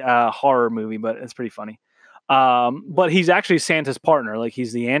cheesy horror movie, but it's pretty funny. But he's actually Santa's partner. Like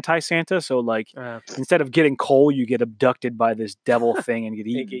he's the anti-Santa. So like instead of getting coal, you get abducted by this devil thing and get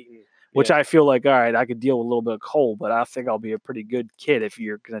eaten. Which I feel like, all right, I could deal with a little bit of coal, but I think I'll be a pretty good kid if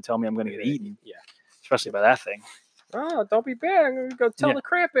you're going to tell me I'm going to get eaten. Yeah. Especially by that thing. Oh, don't be bad. I'm going to go tell Yeah. the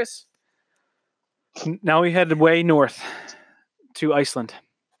Krampus. Now we head way north to Iceland,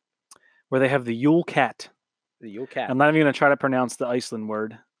 where they have the Yule Cat. The Yule Cat. I'm not even going to try to pronounce the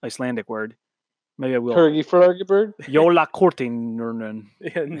Icelandic word. Maybe I will. Fergie Fergie Jóla Kortinurnen.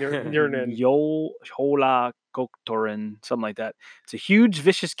 Nurnen. Jóla Koktorin, something like that. It's a huge,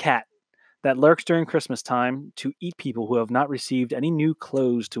 vicious cat that lurks during Christmas time to eat people who have not received any new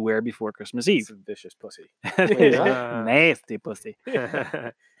clothes to wear before Christmas It's Eve. a vicious pussy. Nasty pussy.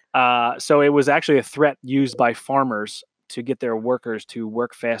 So it was actually a threat used by farmers to get their workers to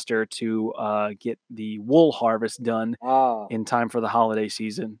work faster to get the wool harvest done in time for the holiday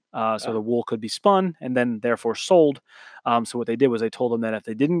season. So the wool could be spun and then therefore sold. So what they did was they told them that if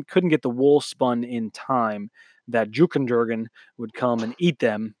they couldn't get the wool spun in time, that Jukendurgan would come and eat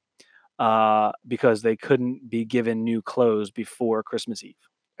them because they couldn't be given new clothes before Christmas Eve.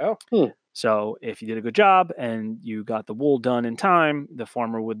 Oh. So if you did a good job and you got the wool done in time, the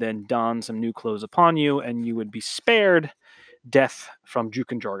farmer would then don some new clothes upon you and you would be spared death from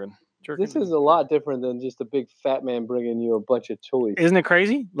Jukenjorgen. This is a lot different than just a big fat man bringing you a bunch of toys. Isn't it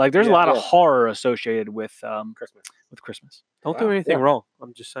crazy? Like, there's a lot of Yeah. horror associated with Christmas. Christmas. Don't do anything Yeah. wrong.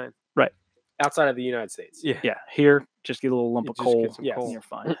 I'm just saying. Outside of the United States. Yeah. Yeah, here, just get a little lump You of just coal, get some Yes. coal. and you're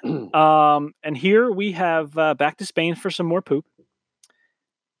fine. And here we have back to Spain for some more poop.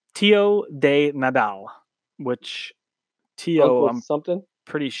 Tio de Nadal, which Tio, Uncle I'm something?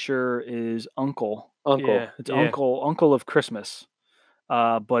 pretty sure is uncle. Uncle. Yeah. It's uncle of Christmas.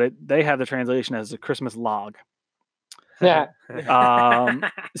 But they have the translation as the Christmas log. Yeah.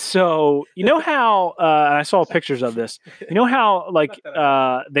 So you know how and I saw pictures of this. You know how like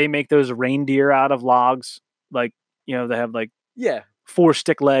they make those reindeer out of logs, like they have like Yeah. 4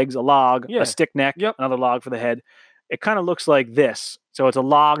 stick legs, a log, Yeah. a stick neck, Yep. another log for the head. It kind of looks like this. So it's a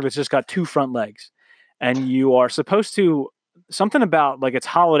log that's just got 2 front legs, and you are supposed to something about like it's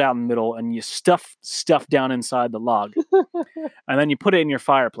hollowed out in the middle, and you stuff down inside the log, and then you put it in your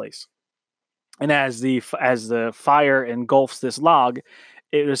fireplace. And as the fire engulfs this log,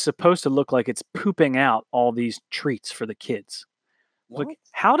 it is supposed to look like it's pooping out all these treats for the kids. Like, What?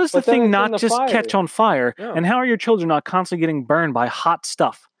 how does the But then thing it's in not the just fire. catch on fire? Yeah. And how are your children not constantly getting burned by hot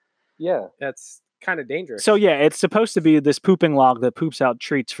stuff? Yeah. That's kind of dangerous. So yeah, it's supposed to be this pooping log that poops out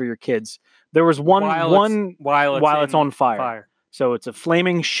treats for your kids. There was one while it's in on fire. So it's a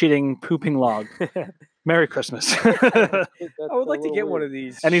flaming, shitting, pooping log. Merry Christmas. I would like to get one of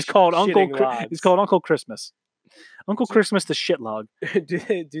these. And he's called Uncle. shitting logs. He's called Uncle Christmas. Uncle Christmas, the shit log. do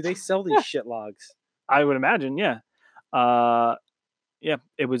they sell these shit logs? I would imagine, yeah. Yeah,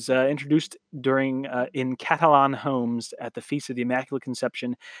 it was introduced during in Catalan homes at the Feast of the Immaculate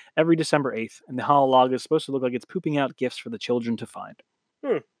Conception every December 8th, and the hollow log is supposed to look like it's pooping out gifts for the children to find.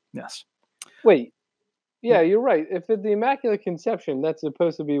 Yes. Wait. Yeah, you're right. If it's the Immaculate Conception, that's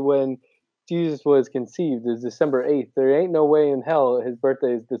supposed to be when Jesus was conceived, is December 8th. There ain't no way in hell his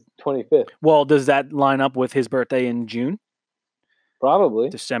birthday is the 25th. Well, does that line up with his birthday in June? Probably.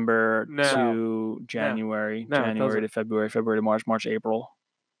 December No. to January, No, it January doesn't. to February, February to March, March, April,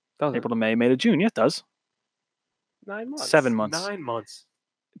 Doesn't. April to May, May to June. Yeah, it does. 9 months. 7 months. 9 months.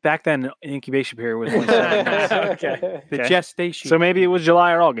 Back then, incubation period was only 7 months. Okay. The Okay. gestation. So maybe it was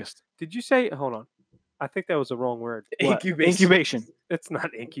July or August. Did you say? Hold on. I think that was the wrong word. What? Incubation. Incubation. It's not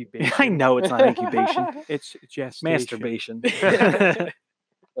incubation. I know it's not incubation. It's gestation. Masturbation.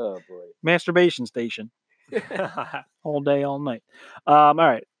 Oh boy. Masturbation station. All day, all night. All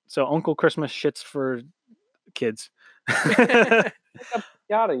right. So Uncle Christmas shits for kids. Pinata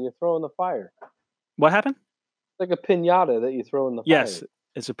you throw in the fire. What happened? It's like a pinata that you throw in the fire. Yes,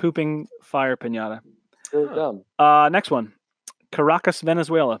 it's a pooping fire pinata. Really dumb. Next one. Caracas,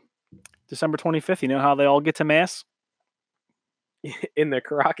 Venezuela. December 25th. You know how they all get to mass? In their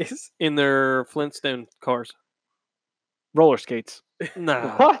Caracas. In their Flintstone cars. Roller skates. No.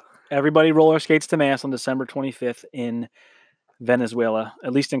 What? Everybody roller skates to mass on December 25th in Venezuela,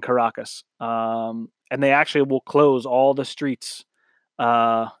 at least in Caracas. And they actually will close all the streets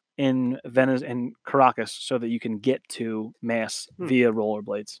in Caracas so that you can get to mass via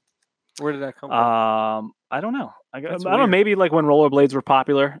rollerblades. Where did that come from? I don't know. I That's don't know. weird. Maybe like when rollerblades were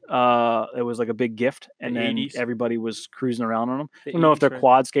popular, it was like a big gift, and The then 80s. everybody was cruising around on them. The I don't know if 80s they're trend.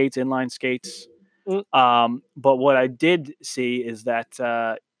 quad skates, inline skates. But what I did see is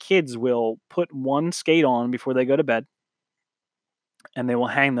that kids will put one skate on before they go to bed, and they will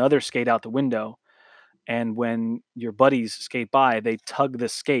hang the other skate out the window. And when your buddies skate by, they tug the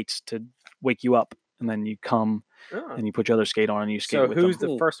skates to wake you up, and then you come Oh. and you put your other skate on and you skate So with who's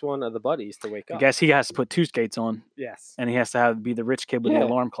them. the first one of the buddies to wake I up? guess he has to put 2 skates on, Yes. and he has to be the rich kid with the Yeah.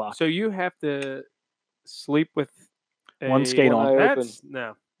 alarm clock. So you have to sleep with One skate on. One eye That's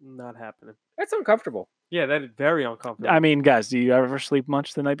no, not happening. That's uncomfortable. Yeah, that is very uncomfortable. I mean, guys, do you ever sleep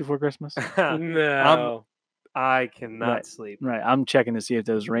much the night before Christmas? No. I cannot Right. sleep. Right. I'm checking to see if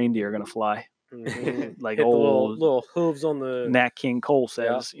those reindeer are going to fly. Mhm. Like Hit the old little hooves on the Nat King Cole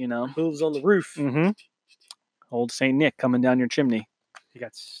says, you know. hooves on the roof. Mm-hmm. Old Saint Nick coming down your chimney. He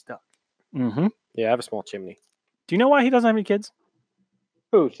got stuck. Mm-hmm. Yeah, I have a small chimney. Do you know why he doesn't have any kids?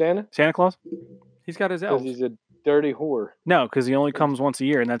 Who, Santa? Santa Claus? He's got his Because elves. he's a dirty whore. No, because he only comes once a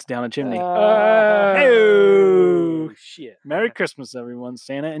year, and that's down a chimney. Oh, shit. Merry Christmas, everyone.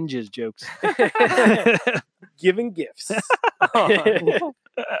 Santa and jizz jokes. Giving gifts.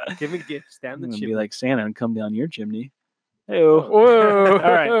 Giving gifts down I'm the gonna chimney. be like Santa and come down your chimney. Ew. Whoa.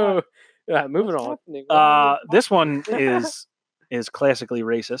 All right. Moving What's on. happening? Why This one is classically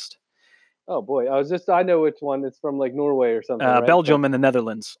racist. Oh boy, I know which one. It's from like Norway or something. right? Belgium and the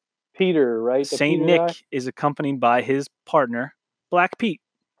Netherlands. Peter, right? The Saint Peter Nick guy? is accompanied by his partner, Black Pete.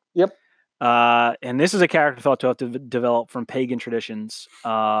 Yep. And this is a character thought to have developed from pagan traditions.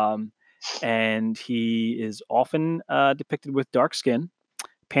 And he is often depicted with dark skin,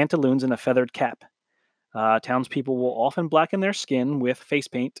 pantaloons, and a feathered cap. Townspeople will often blacken their skin with face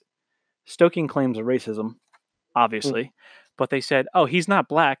paint, stoking claims of racism, obviously. But they said, oh, he's not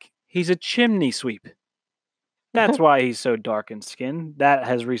black. He's a chimney sweep. That's why he's so dark in skin. That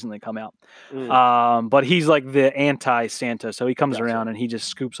has recently come out. But he's like the anti-Santa. So he comes around and he just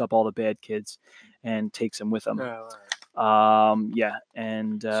scoops up all the bad kids and takes them with him. Oh, all right. Yeah.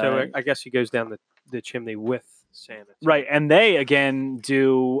 And So I guess he goes down the chimney with Santa. right. And they, again,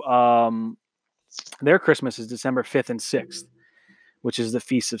 do their Christmas is December 5th and 6th, which is the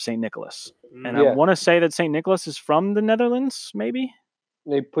Feast of St. Nicholas. And I Yeah. want to say that St. Nicholas is from the Netherlands, maybe?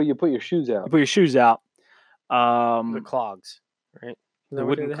 You put your shoes out. You put your shoes out. The clogs, right? The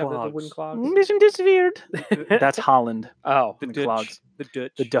Where do wooden they have the clogs. wooden clogs. Isn't this weird? That's Holland. Oh, The the Dutch. clogs. The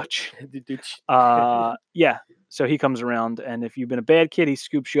Dutch. The Dutch. the Dutch. Yeah. So he comes around, and if you've been a bad kid, he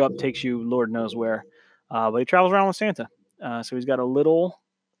scoops you up, takes you Lord knows where. But he travels around with Santa. So he's got a little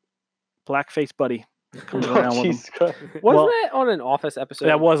black-faced buddy that comes around with him. Jesus Christ. Wasn't Well, that on an Office episode?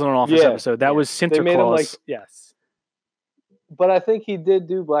 That wasn't an Office Yeah. episode. That was Santa They made him, Claus. like, Yes. But I think he did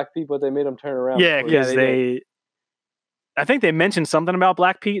do Black Pete, but they made him turn around. Yeah, before he- because they I think they mentioned something about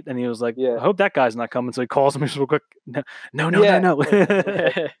Black Pete, and he was like, Yeah. I hope that guy's not coming. So he calls him just real quick. No, Yeah.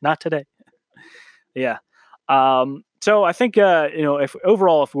 not today. Yeah. So I think if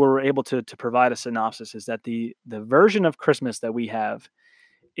overall, if we're able to provide a synopsis, is that the version of Christmas that we have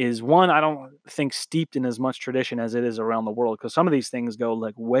is one I don't think steeped in as much tradition as it is around the world, because some of these things go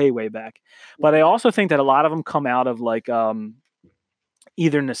like way back. But I also think that a lot of them come out of like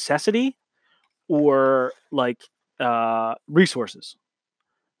either necessity or like resources,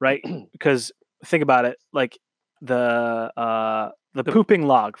 right? Because think about it, like the pooping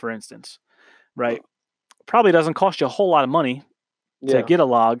log, for instance, right? Probably doesn't cost you a whole lot of money to Yeah. get a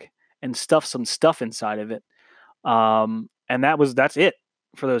log and stuff some stuff inside of it. And that's it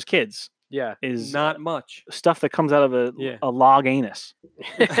for those kids, Yeah. is Not much. stuff that comes out of Yeah. a log anus.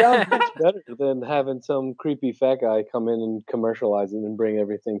 It sounds much better than having some creepy fat guy come in and commercialize it and bring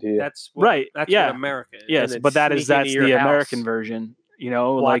everything to you. That's what, Right, That's yeah. what America is. Yes, then but sneak that's into your the house. American version, like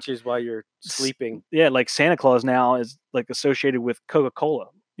Watches while you're sleeping. yeah, like Santa Claus now is like associated with Coca-Cola.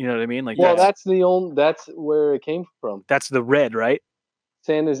 You know what I mean? Like Well, that's that's where it came from. that's the red, right?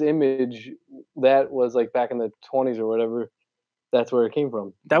 Santa's image, that was like back in the 20s or whatever. That's where it came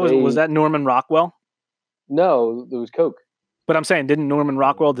from. That was They- that Norman Rockwell? No, it was Coke. But I'm saying, didn't Norman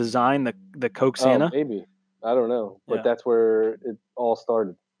Rockwell design the Coke Santa? Oh, maybe. I don't know. But Yeah. that's where it all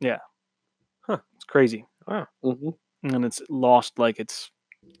started. It's crazy, hmm and it's lost like it's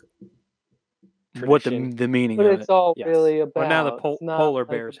what Tradition. the meaning But of it's it. all Yes. really about. Well, now the it's not polar like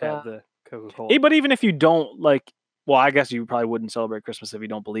bears have about- the Coca-Cola. But even if you don't like, well, I guess you probably wouldn't celebrate Christmas if you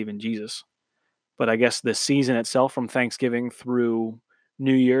don't believe in Jesus. But I guess the season itself, from Thanksgiving through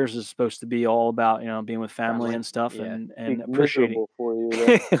New Year's, is supposed to be all about being with family Family. and stuff, Yeah. and be appreciating miserable for you.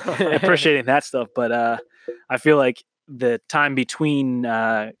 then. appreciating that stuff. But I feel like the time between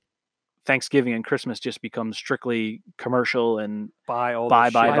Thanksgiving and Christmas just becomes strictly commercial and buy all Buy,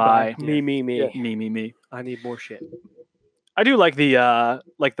 the buy, shit. buy. Yeah. Me. Yeah. me. I need more shit. I do like the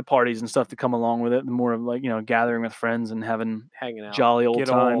parties and stuff that come along with it. The more of like gathering with friends and having Hanging out. jolly old Get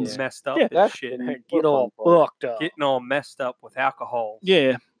all times. messed up Yeah. and That's shit. the Get more all fun part. fucked up. Getting all messed up with alcohol.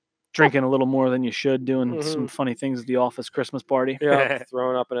 Yeah, drinking a little more than you should, doing some Mhm. funny things at the office Christmas party. Yeah.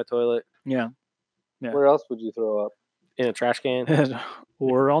 Throwing up in a toilet, Yeah, Yeah. Where else would you throw up? in a trash can,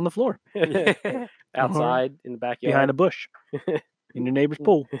 or on the floor outside in the backyard, behind a bush, in your neighbor's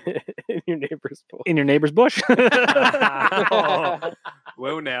pool, in your neighbor's pool. in your neighbor's bush.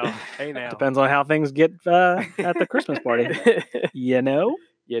 Whoa now. Hey now. Depends on how things get at the Christmas party. You know.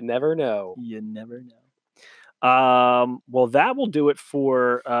 You never know. You never know. Well, that will do it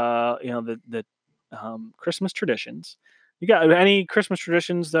for the Christmas traditions. You got any Christmas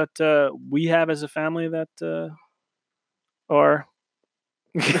traditions that we have as a family that are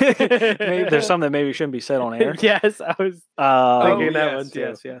maybe there's some that maybe shouldn't be said on air. Yes, I was thinking that one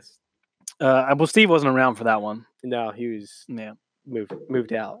too. Yes. Well, Steve wasn't around for that one. No, he was Yeah.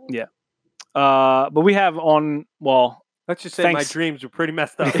 moved out. But we have Let's just say Thanks. my dreams were pretty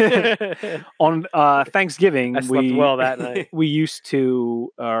messed up. on Thanksgiving I slept well that night. we used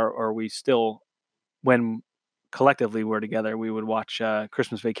to or we still, when collectively we're together, we would watch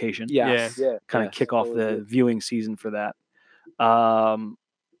Christmas Vacation. Yes. Yeah. Kind of Yes. kick off That was the good. viewing season for that.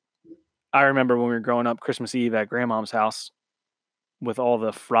 I remember when we were growing up, Christmas Eve at grandmom's house with all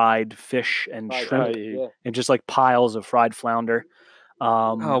the fried fish and Fried shrimp fish, yeah. and just like piles of fried flounder.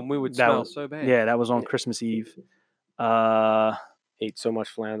 We would that smell was- so bad. Yeah, that was on Christmas Eve. Uh, Ate so much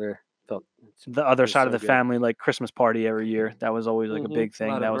flounder. Felt the other was side of so the good. family, like Christmas party every year. That was always like a Mhm. big A thing.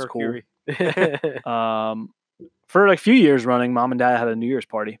 lot That of was mercury. cool. For like a few years running, Mom and Dad had a New Year's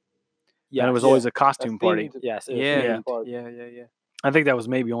party, and it was Yes. always a A costume party. themed- Yes, it was Yeah. themed. party. Yeah. I think that was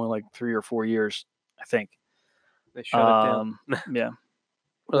maybe only like 3 or 4 years. I think. They shut it down. Yeah.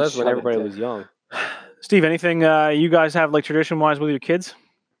 Well, that's when Shut it everybody down. was young. Steve, anything you guys have like tradition wise with your kids?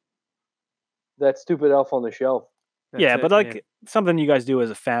 That stupid elf on the shelf. Yeah, That's but it, like something you guys do as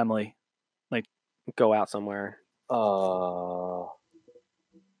a family. Go out somewhere.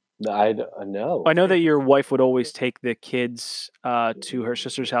 No. I know that your wife would always take the kids to her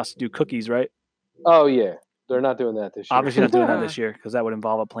sister's house to do cookies, right? Oh yeah, they're not doing that this year. Obviously not doing that this year because that would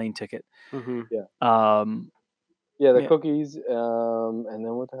involve a plane ticket. Mm-hmm. Yeah, the Yeah. cookies. And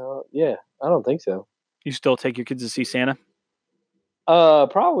then what the hell? Yeah, I don't think so. You still take your kids to see Santa?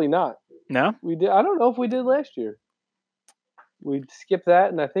 Probably not. No? We did. I don't know if we did last year. We skipped that,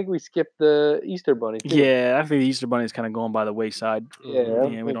 and I think we skipped the Easter Bunny too. Yeah, I think the Easter Bunny is kind of going by the wayside. Yeah, I Yeah, don't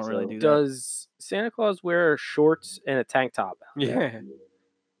we think don't really so. do that. Does Santa Claus wear shorts and a tank top? Yeah.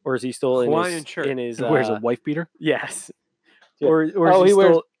 Or is he still Hawaiian in shirt. his He wears a wife beater? yes? Yeah. Or is Oh, he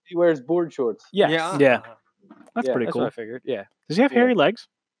still wears board shorts. yes? Yeah. That's Yeah, pretty That's cool. what I figured. Yeah. Does he have Yeah. hairy legs?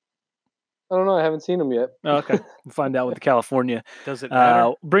 I don't know. I haven't seen him yet. Oh, okay. We'll find out with the California. Does it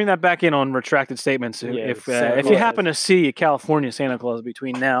matter? Bring that back in on retracted statements. Yeah, if Santa if you Claus happen to see a California Santa Claus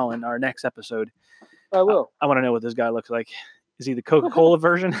between now and our next episode, I will. I want to know what this guy looks like. Is he the Coca-Cola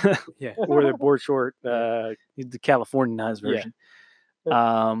version? Yeah. Or the board short. He's the Californianized Yeah. version.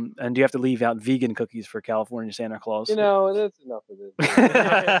 And do you have to leave out vegan cookies for California Santa Claus? You know, that's enough of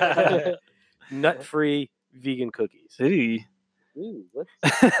this. Nut-free vegan cookies. Eee. Ooh, what?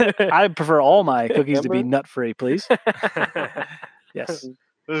 I prefer all my cookies to be Remember? nut-free, please. Yes.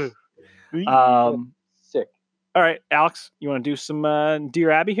 Sick. All right, Alex, you want to do some Dear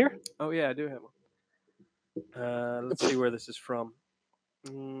Abby here? Oh yeah, I do have one. Let's see where this is from.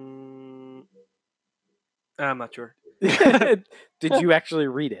 I'm not sure. Did you actually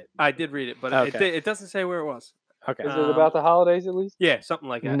read it? I did read it, but Okay. it doesn't say where it was. Okay. Is it about the holidays at least? Yeah, something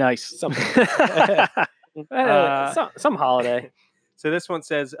like that. Nice. Something. Uh, some holiday. So this one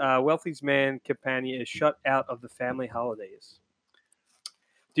says, Wealthy's man companion is shut out of the family holidays.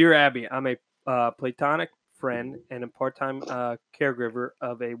 Dear Abby, I'm a platonic friend and a part-time caregiver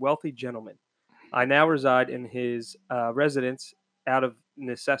of a wealthy gentleman. I now reside in his residence out of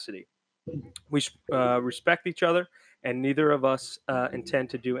necessity. We respect each other, and neither of us intend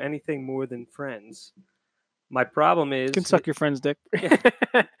to do anything more than friends. My problem is... You can suck your friend's dick.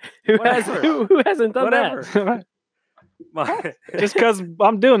 who Whatever. hasn't done Whatever. My, Just because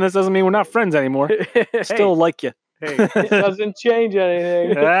I'm doing this doesn't mean we're not friends anymore. that? Still like you. hey, It doesn't change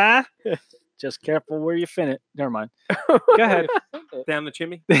anything. Ah, just careful where you fin it. Never mind. Go ahead. down the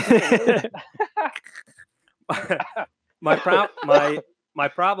chimney. My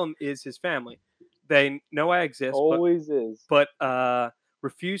problem is his family. They know I exist, Always is. but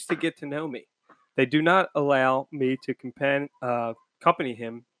refuse to get to know me. They do not allow me to accompany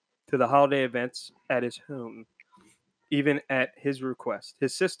him to the holiday events at his home, even at his request.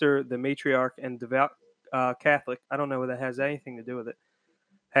 His sister, the matriarch and devout Catholic, I don't know whether that has anything to do with it,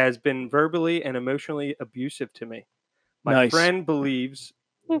 has been verbally and emotionally abusive to me. My Nice. friend believes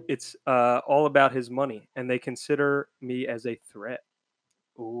it's all about his money, and they consider me as a threat.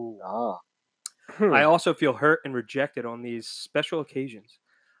 Ooh. Ah. I also feel hurt and rejected on these special occasions.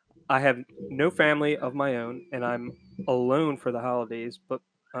 I have no family of my own, and I'm alone for the holidays, but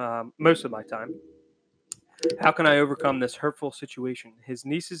most of my time. How can I overcome this hurtful situation? His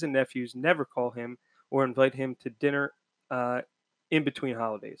nieces and nephews never call him or invite him to dinner in between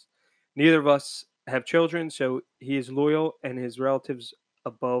holidays. Neither of us have children, so he is loyal and his relatives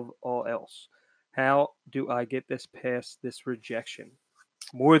above all else. How do I get this past this rejection?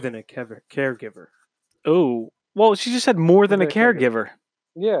 More than a caregiver. Oh, well, she just said more than a Okay, okay. caregiver.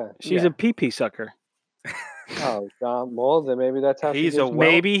 Yeah. She's Yeah. a pee-pee sucker. Oh, God. Well, then maybe that's how He's she a gets well-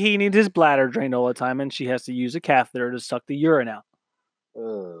 Maybe he needs his bladder drained all the time, and she has to use a catheter to suck the urine out.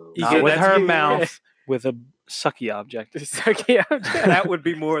 Oh. You Not get- with that's her you- mouth, with a sucky object. That would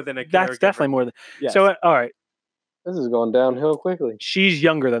be more than a caregiver. That's definitely more than. Yes. So, all right, This is going downhill quickly. she's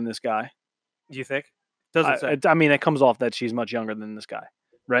younger than this guy. Do you think? Doesn't say. I mean, it comes off that she's much younger than this guy,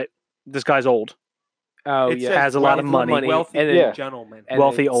 right? This guy's old. oh It yeah, says has a lot of money. Wealthy and then- Yeah. gentleman. and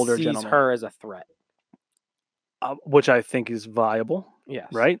wealthy it older sees gentleman. her as a threat. Which I think is viable, Yes.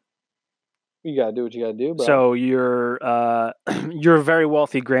 right? You gotta do what you gotta do, bro. So your your very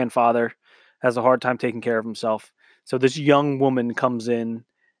wealthy grandfather has a hard time taking care of himself. So this young woman comes in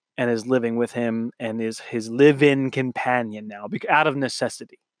and is living with him and is his live-in companion now, out of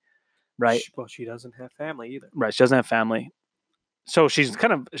necessity, right? Well, she doesn't have family either. Right. She doesn't have family, so she's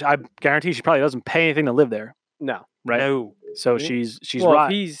kind of. I guarantee she probably doesn't pay anything to live there, No. right? No. So Mhm. she's Well,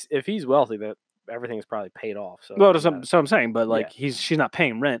 right. if he's wealthy, that everything's probably paid off. So Well, it doesn't so I'm saying, but like Yeah. she's not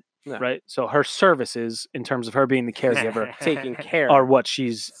paying rent, No. right? So her services, in terms of her being the caregiver, matter. Taking care are what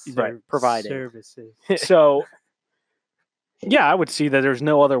she's right. providing. Services. So, yeah, I would see that there's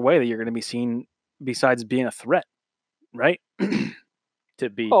no other way that you're going to be seen besides being a threat, right? to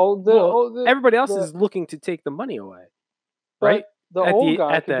be. Oh, Everybody else the- is looking to take the money away. but right? The At old the-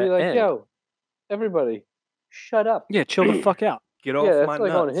 guy at could be the like, end. "Yo, everybody, shut up." Yeah, chill the fuck out. Get Yeah, off that's my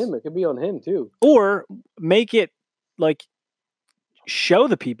like nuts. on him. It could be on him too. Or make it like show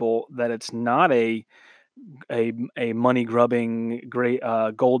the people that it's not a money grubbing, great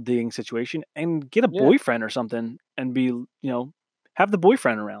gold digging situation, and get a Yeah. boyfriend or something, and be have the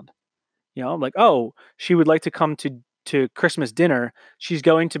boyfriend around. Like, oh, she would like to come to Christmas dinner. She's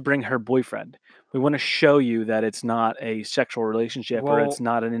going to bring her boyfriend. We want to show you that it's not a sexual relationship or it's Well,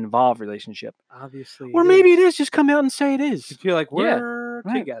 not an involved relationship. Obviously. Or maybe it is. Just come out and say it You is. feel like Yeah, we're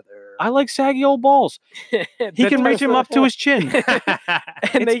right. together. I like saggy old balls. He can reach him up to his chin. and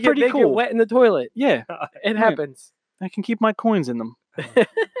It's they get pretty cool. wet in the toilet. Yeah, It happens. I can keep my coins in them.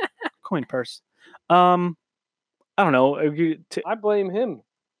 Coin purse. I don't know. I blame him.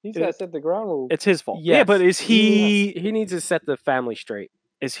 He's got to set the ground rules. It's his fault. Yeah, Yes. but is he? He needs to set the family straight.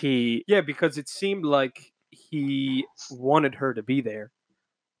 Is he? Yeah, because it seemed like he wanted her to be there,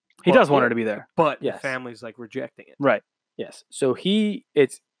 He Well, does want yeah. her to be there, but the Yes. family's like rejecting it. right? Yes. So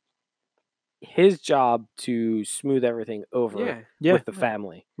it's his job to smooth everything over Yeah. Yeah. with the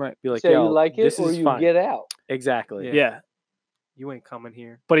family. Right. Be like, Say yo, you like it this or is you fine. get out. Exactly. Yeah. Yeah, You ain't coming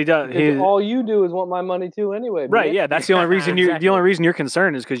here. but he does. Because He, all you do is want my money too, anyway. right? bitch. Yeah, that's the only reason you. Exactly. The only reason you're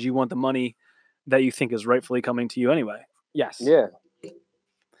concerned is because you want the money that you think is rightfully coming to you anyway. Yes. Yeah.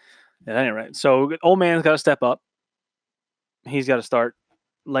 At any rate, so old man's got to step up. He's got to start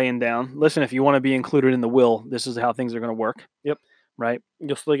laying down. Listen, if you want to be included in the will, this is how things are going to work. Yep. Right.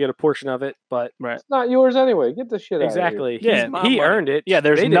 You'll still get a portion of it, but Right. It's not yours anyway. Get the shit exactly. Yeah, He my earned it. Yeah.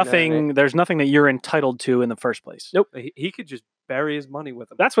 There's They didn't earn nothing. it. There's nothing that you're entitled to in the first place. Nope. He could just bury his money with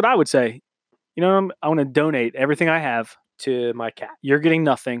him. That's what I would say. I want to donate everything I have. To my cat. You're getting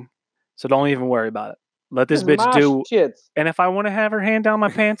nothing, so don't even worry about it. Let this It's bitch my do. shits. And if I want to have her hand down my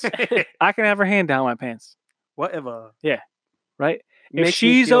pants, I can have her hand down my pants. Whatever. Right. If Makes me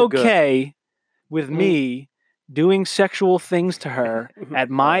she's feel good. okay with me doing sexual things to her at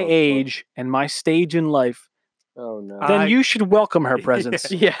my Oh, fuck. age and my stage in life, Oh no. then I- you should welcome her presence.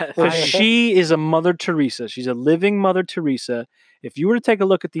 Yes. Because she is a Mother Teresa. She's a living Mother Teresa. If you were to take a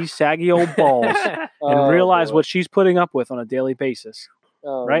look at these saggy old balls and Oh, realize boy. what she's putting up with on a daily basis,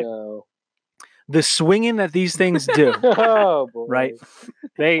 Oh, right? No. the swinging that these things do, Oh boy. right?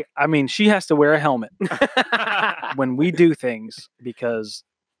 She has to wear a helmet when we do things because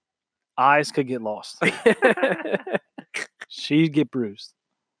eyes could get lost. She'd get bruised.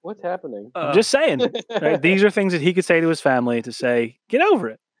 What's happening? I'm just saying. Right? These are things that he could say to his family to say, get over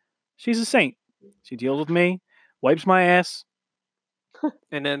it. She's a saint. She deals with me, wipes my ass.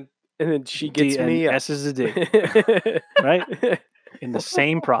 And then and then she gets D and me up. S is a D, right? In the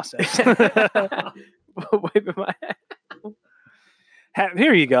same process. Wiping my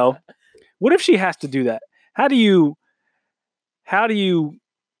Here you go. What if she has to do that? How do you how do you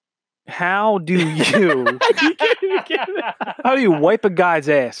how you wipe a guy's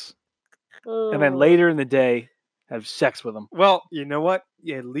ass and then later in the day have sex with him? well, you know what?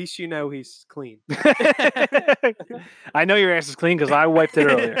 Yeah, at least you know he's clean. I know your ass is clean because I wiped it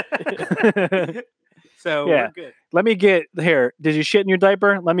earlier. So Yeah. we're good. Let me get here. Did you shit in your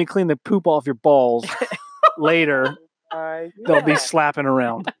diaper? Let me clean the poop off your balls. Later, they'll be slapping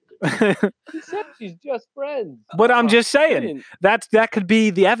around. She said she's just friends. But I'm just saying didn't- that could be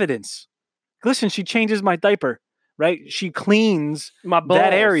the evidence. Listen, she changes my diaper, right? She cleans my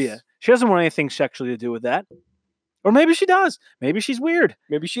that area. balls. She doesn't want anything sexually to do with that. Or maybe she does. Maybe she's weird.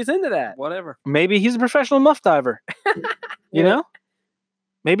 Maybe she's into that. Whatever. Maybe he's a professional muff diver. You Yeah. know?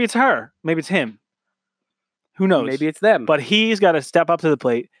 Maybe it's her. Maybe it's him. Who knows? Maybe it's them. But he's got to step up to the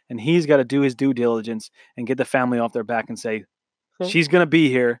plate and he's got to do his due diligence and get the family off their back and say, she's going to be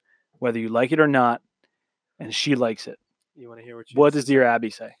here whether you like it or not. And she likes it. You want to hear what she What has does to dear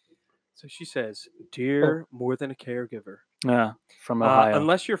Abby say? say? So she says, "Dear, more than a caregiver. From Ohio.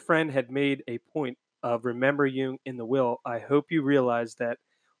 Unless your friend had made a point of remember you in the will, I hope you realize that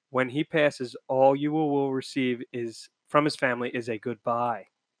when he passes, all you will receive is from his family is a goodbye,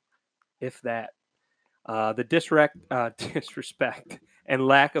 if that. The disrespect and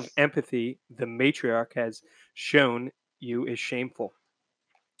lack of empathy the matriarch has shown you is shameful.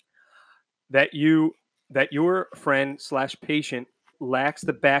 That your friend/patient lacks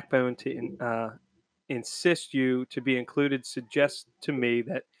the backbone to insist you to be included suggests to me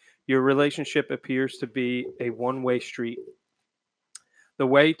that your relationship appears to be a one-way street. The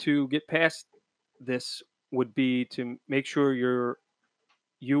way to get past this would be to make sure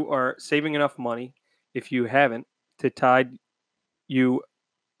you are saving enough money, if you haven't, to tide you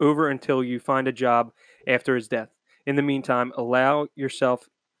over until you find a job after his death. In the meantime, allow yourself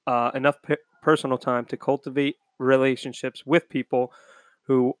enough personal time to cultivate relationships with people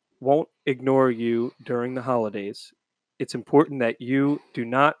who won't ignore you during the holidays. It's important that you do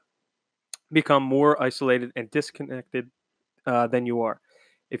not become more isolated and disconnected than you are.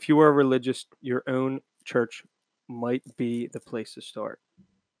 If you are religious, your own church might be the place to start.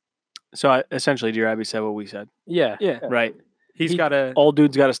 So essentially, Dear Abby said what we said. Yeah. Yeah, Right. he's got to. Old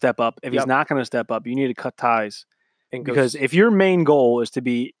dude's got to step up. If he's Yep. not going to step up, you need to cut ties. And go Because if your main goal is to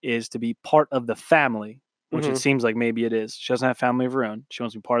be part of the family, which Mhm. it seems like maybe it is, she doesn't have family of her own. She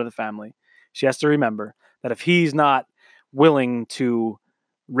wants to be part of the family. She has to remember that if he's not willing to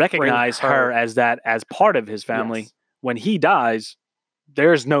recognize her as part of his family, Yes. when he dies,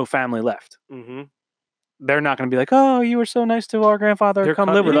 there's no family left. Mm-hmm. They're not going to be like, "Oh, you were so nice to our grandfather. They're Come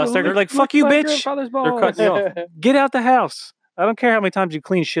cut- live with Yeah, us." They're look- like, "Fuck you, bitch! They're cutting you off. Get out the house. I don't care how many times you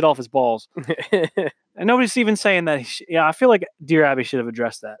clean shit off his balls." And nobody's even saying that. Yeah, I feel like Dear Abby should have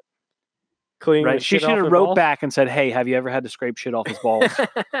addressed that. Clean Right? She should have wrote back and said, "Hey, have you ever had to scrape shit off his balls?"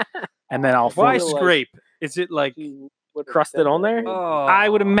 And then I'll Why feel like- scrape? Is it like? She would've Crusted said on that, there? maybe. I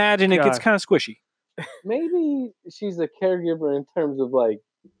would imagine it gets God. kind of squishy. Maybe she's a caregiver in terms of like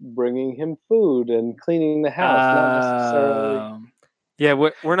bringing him food and cleaning the house, not necessarily. Yeah,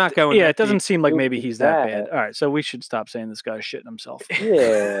 we're not going. yeah, that it doesn't deep. seem like maybe Look at he's that that. bad. All right, so we should stop saying this guy's shitting himself.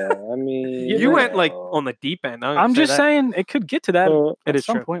 Yeah, I mean, You went like know. on the deep end. I'm gonna I'm say just that. saying it could get to that Uh, at is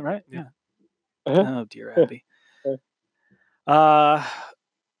some true. point, right? Yeah. Yeah. Oh, Dear Abby.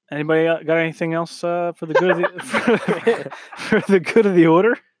 Anybody got anything else for the good of the for the good of the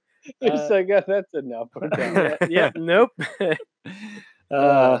order? It's like, that's enough. We're done. Yeah. Nope.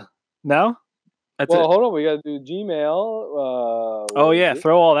 No. That's Well, it. hold on. We got to do Gmail. Oh what is yeah, it?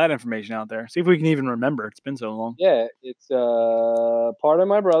 throw all that information out there. See if we can even remember. It's been so long. Yeah, it's part of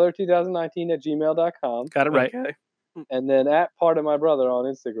my brother 2019 at gmail.com. Got it right. Okay. And then at part of my brother on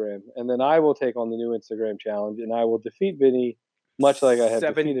Instagram. And then I will take on the new Instagram challenge and I will defeat Vinny much like I have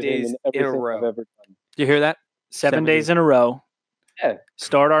 7 defeated days him in a in everything I've row. ever done. Do you hear that? 7 days in a row. Yeah.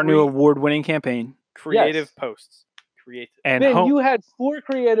 Start our new award-winning campaign. Creative Yes. posts. Creative. And Ben, you had 4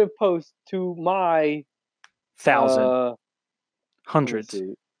 creative posts to my thousand, let me hundreds,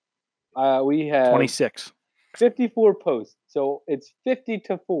 see. We have 26. 54 posts. So it's 50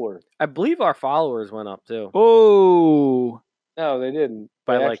 to 4. I believe our followers went up too. Oh. No, they didn't.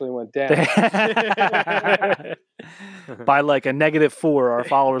 By, They like- actually went down. By like a -4, our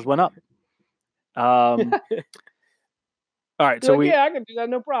followers went up. All right, So so we yeah, I can do that,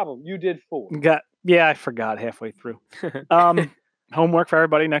 no problem. You did 4. got. Yeah, I forgot halfway through. Homework for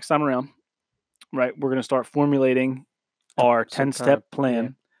everybody next time around. Right, we're gonna start formulating our Some 10-step kind of-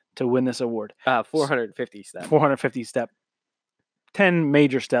 plan to win this award. 450 steps. 450 step, 10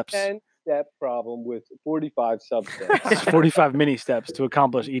 major steps, 10-step problem with 45 substeps. 45 mini steps to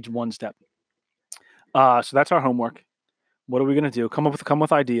accomplish each one step. So that's our homework. What are we gonna do? Come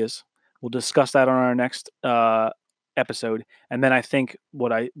with ideas. We'll discuss that on our next episode, and then I think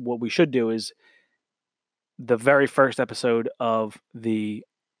what we should do is the very first episode of the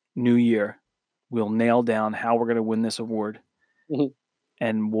new year. We'll nail down how we're gonna win this award, Mhm.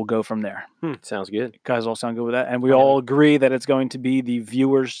 and we'll go from there. Sounds good. Guys all sound good with that? And we all agree that it's going to be the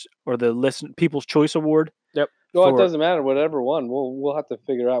viewers or the People's Choice Award. Well, For- it doesn't matter. Whatever one, we'll have to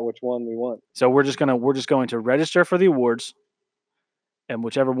figure out which one we want. So we're just going to register for the awards, and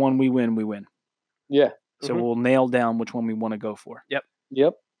whichever one we win, we win. Yeah. So Mhm. we'll nail down which one we want to go for. Yep.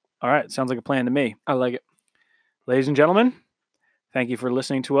 All right, sounds like a plan to me. I like it. Ladies and gentlemen, thank you for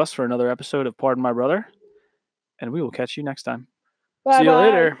listening to us for another episode of Pardon My Brother, and we will catch you next time. See you Bye-bye.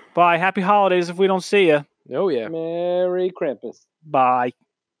 later. Bye. Happy holidays if we don't see you. Oh yeah. Merry Krampus. Bye.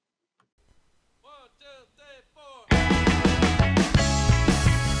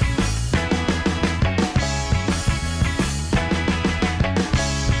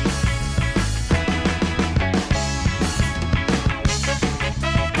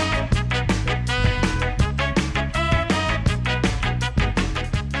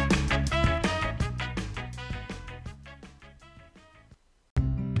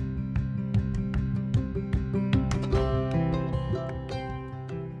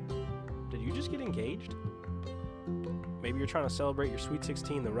 you're trying to celebrate your Sweet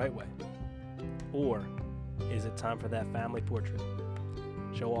 16 the right way? Or is it time for that family portrait?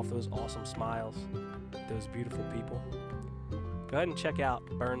 Show off those awesome smiles, those beautiful people. Go ahead and check out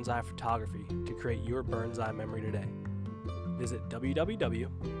Bird's Eye Photography to create your Bird's Eye memory today. Visit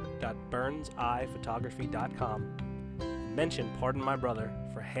www.burnseyephotography.com and mention Pardon My Brother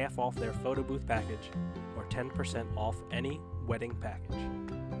for half off their photo booth package or 10% off any wedding package.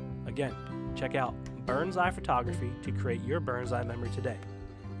 Again, check out Bird's Eye Photography to create your Bird's Eye memory today.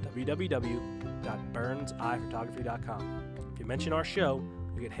 www.burnseyephotography.com. If you mention our show,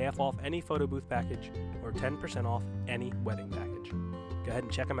 you get half off any photo booth package or 10% off any wedding package. Go ahead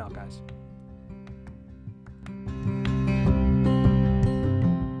and check them out, guys.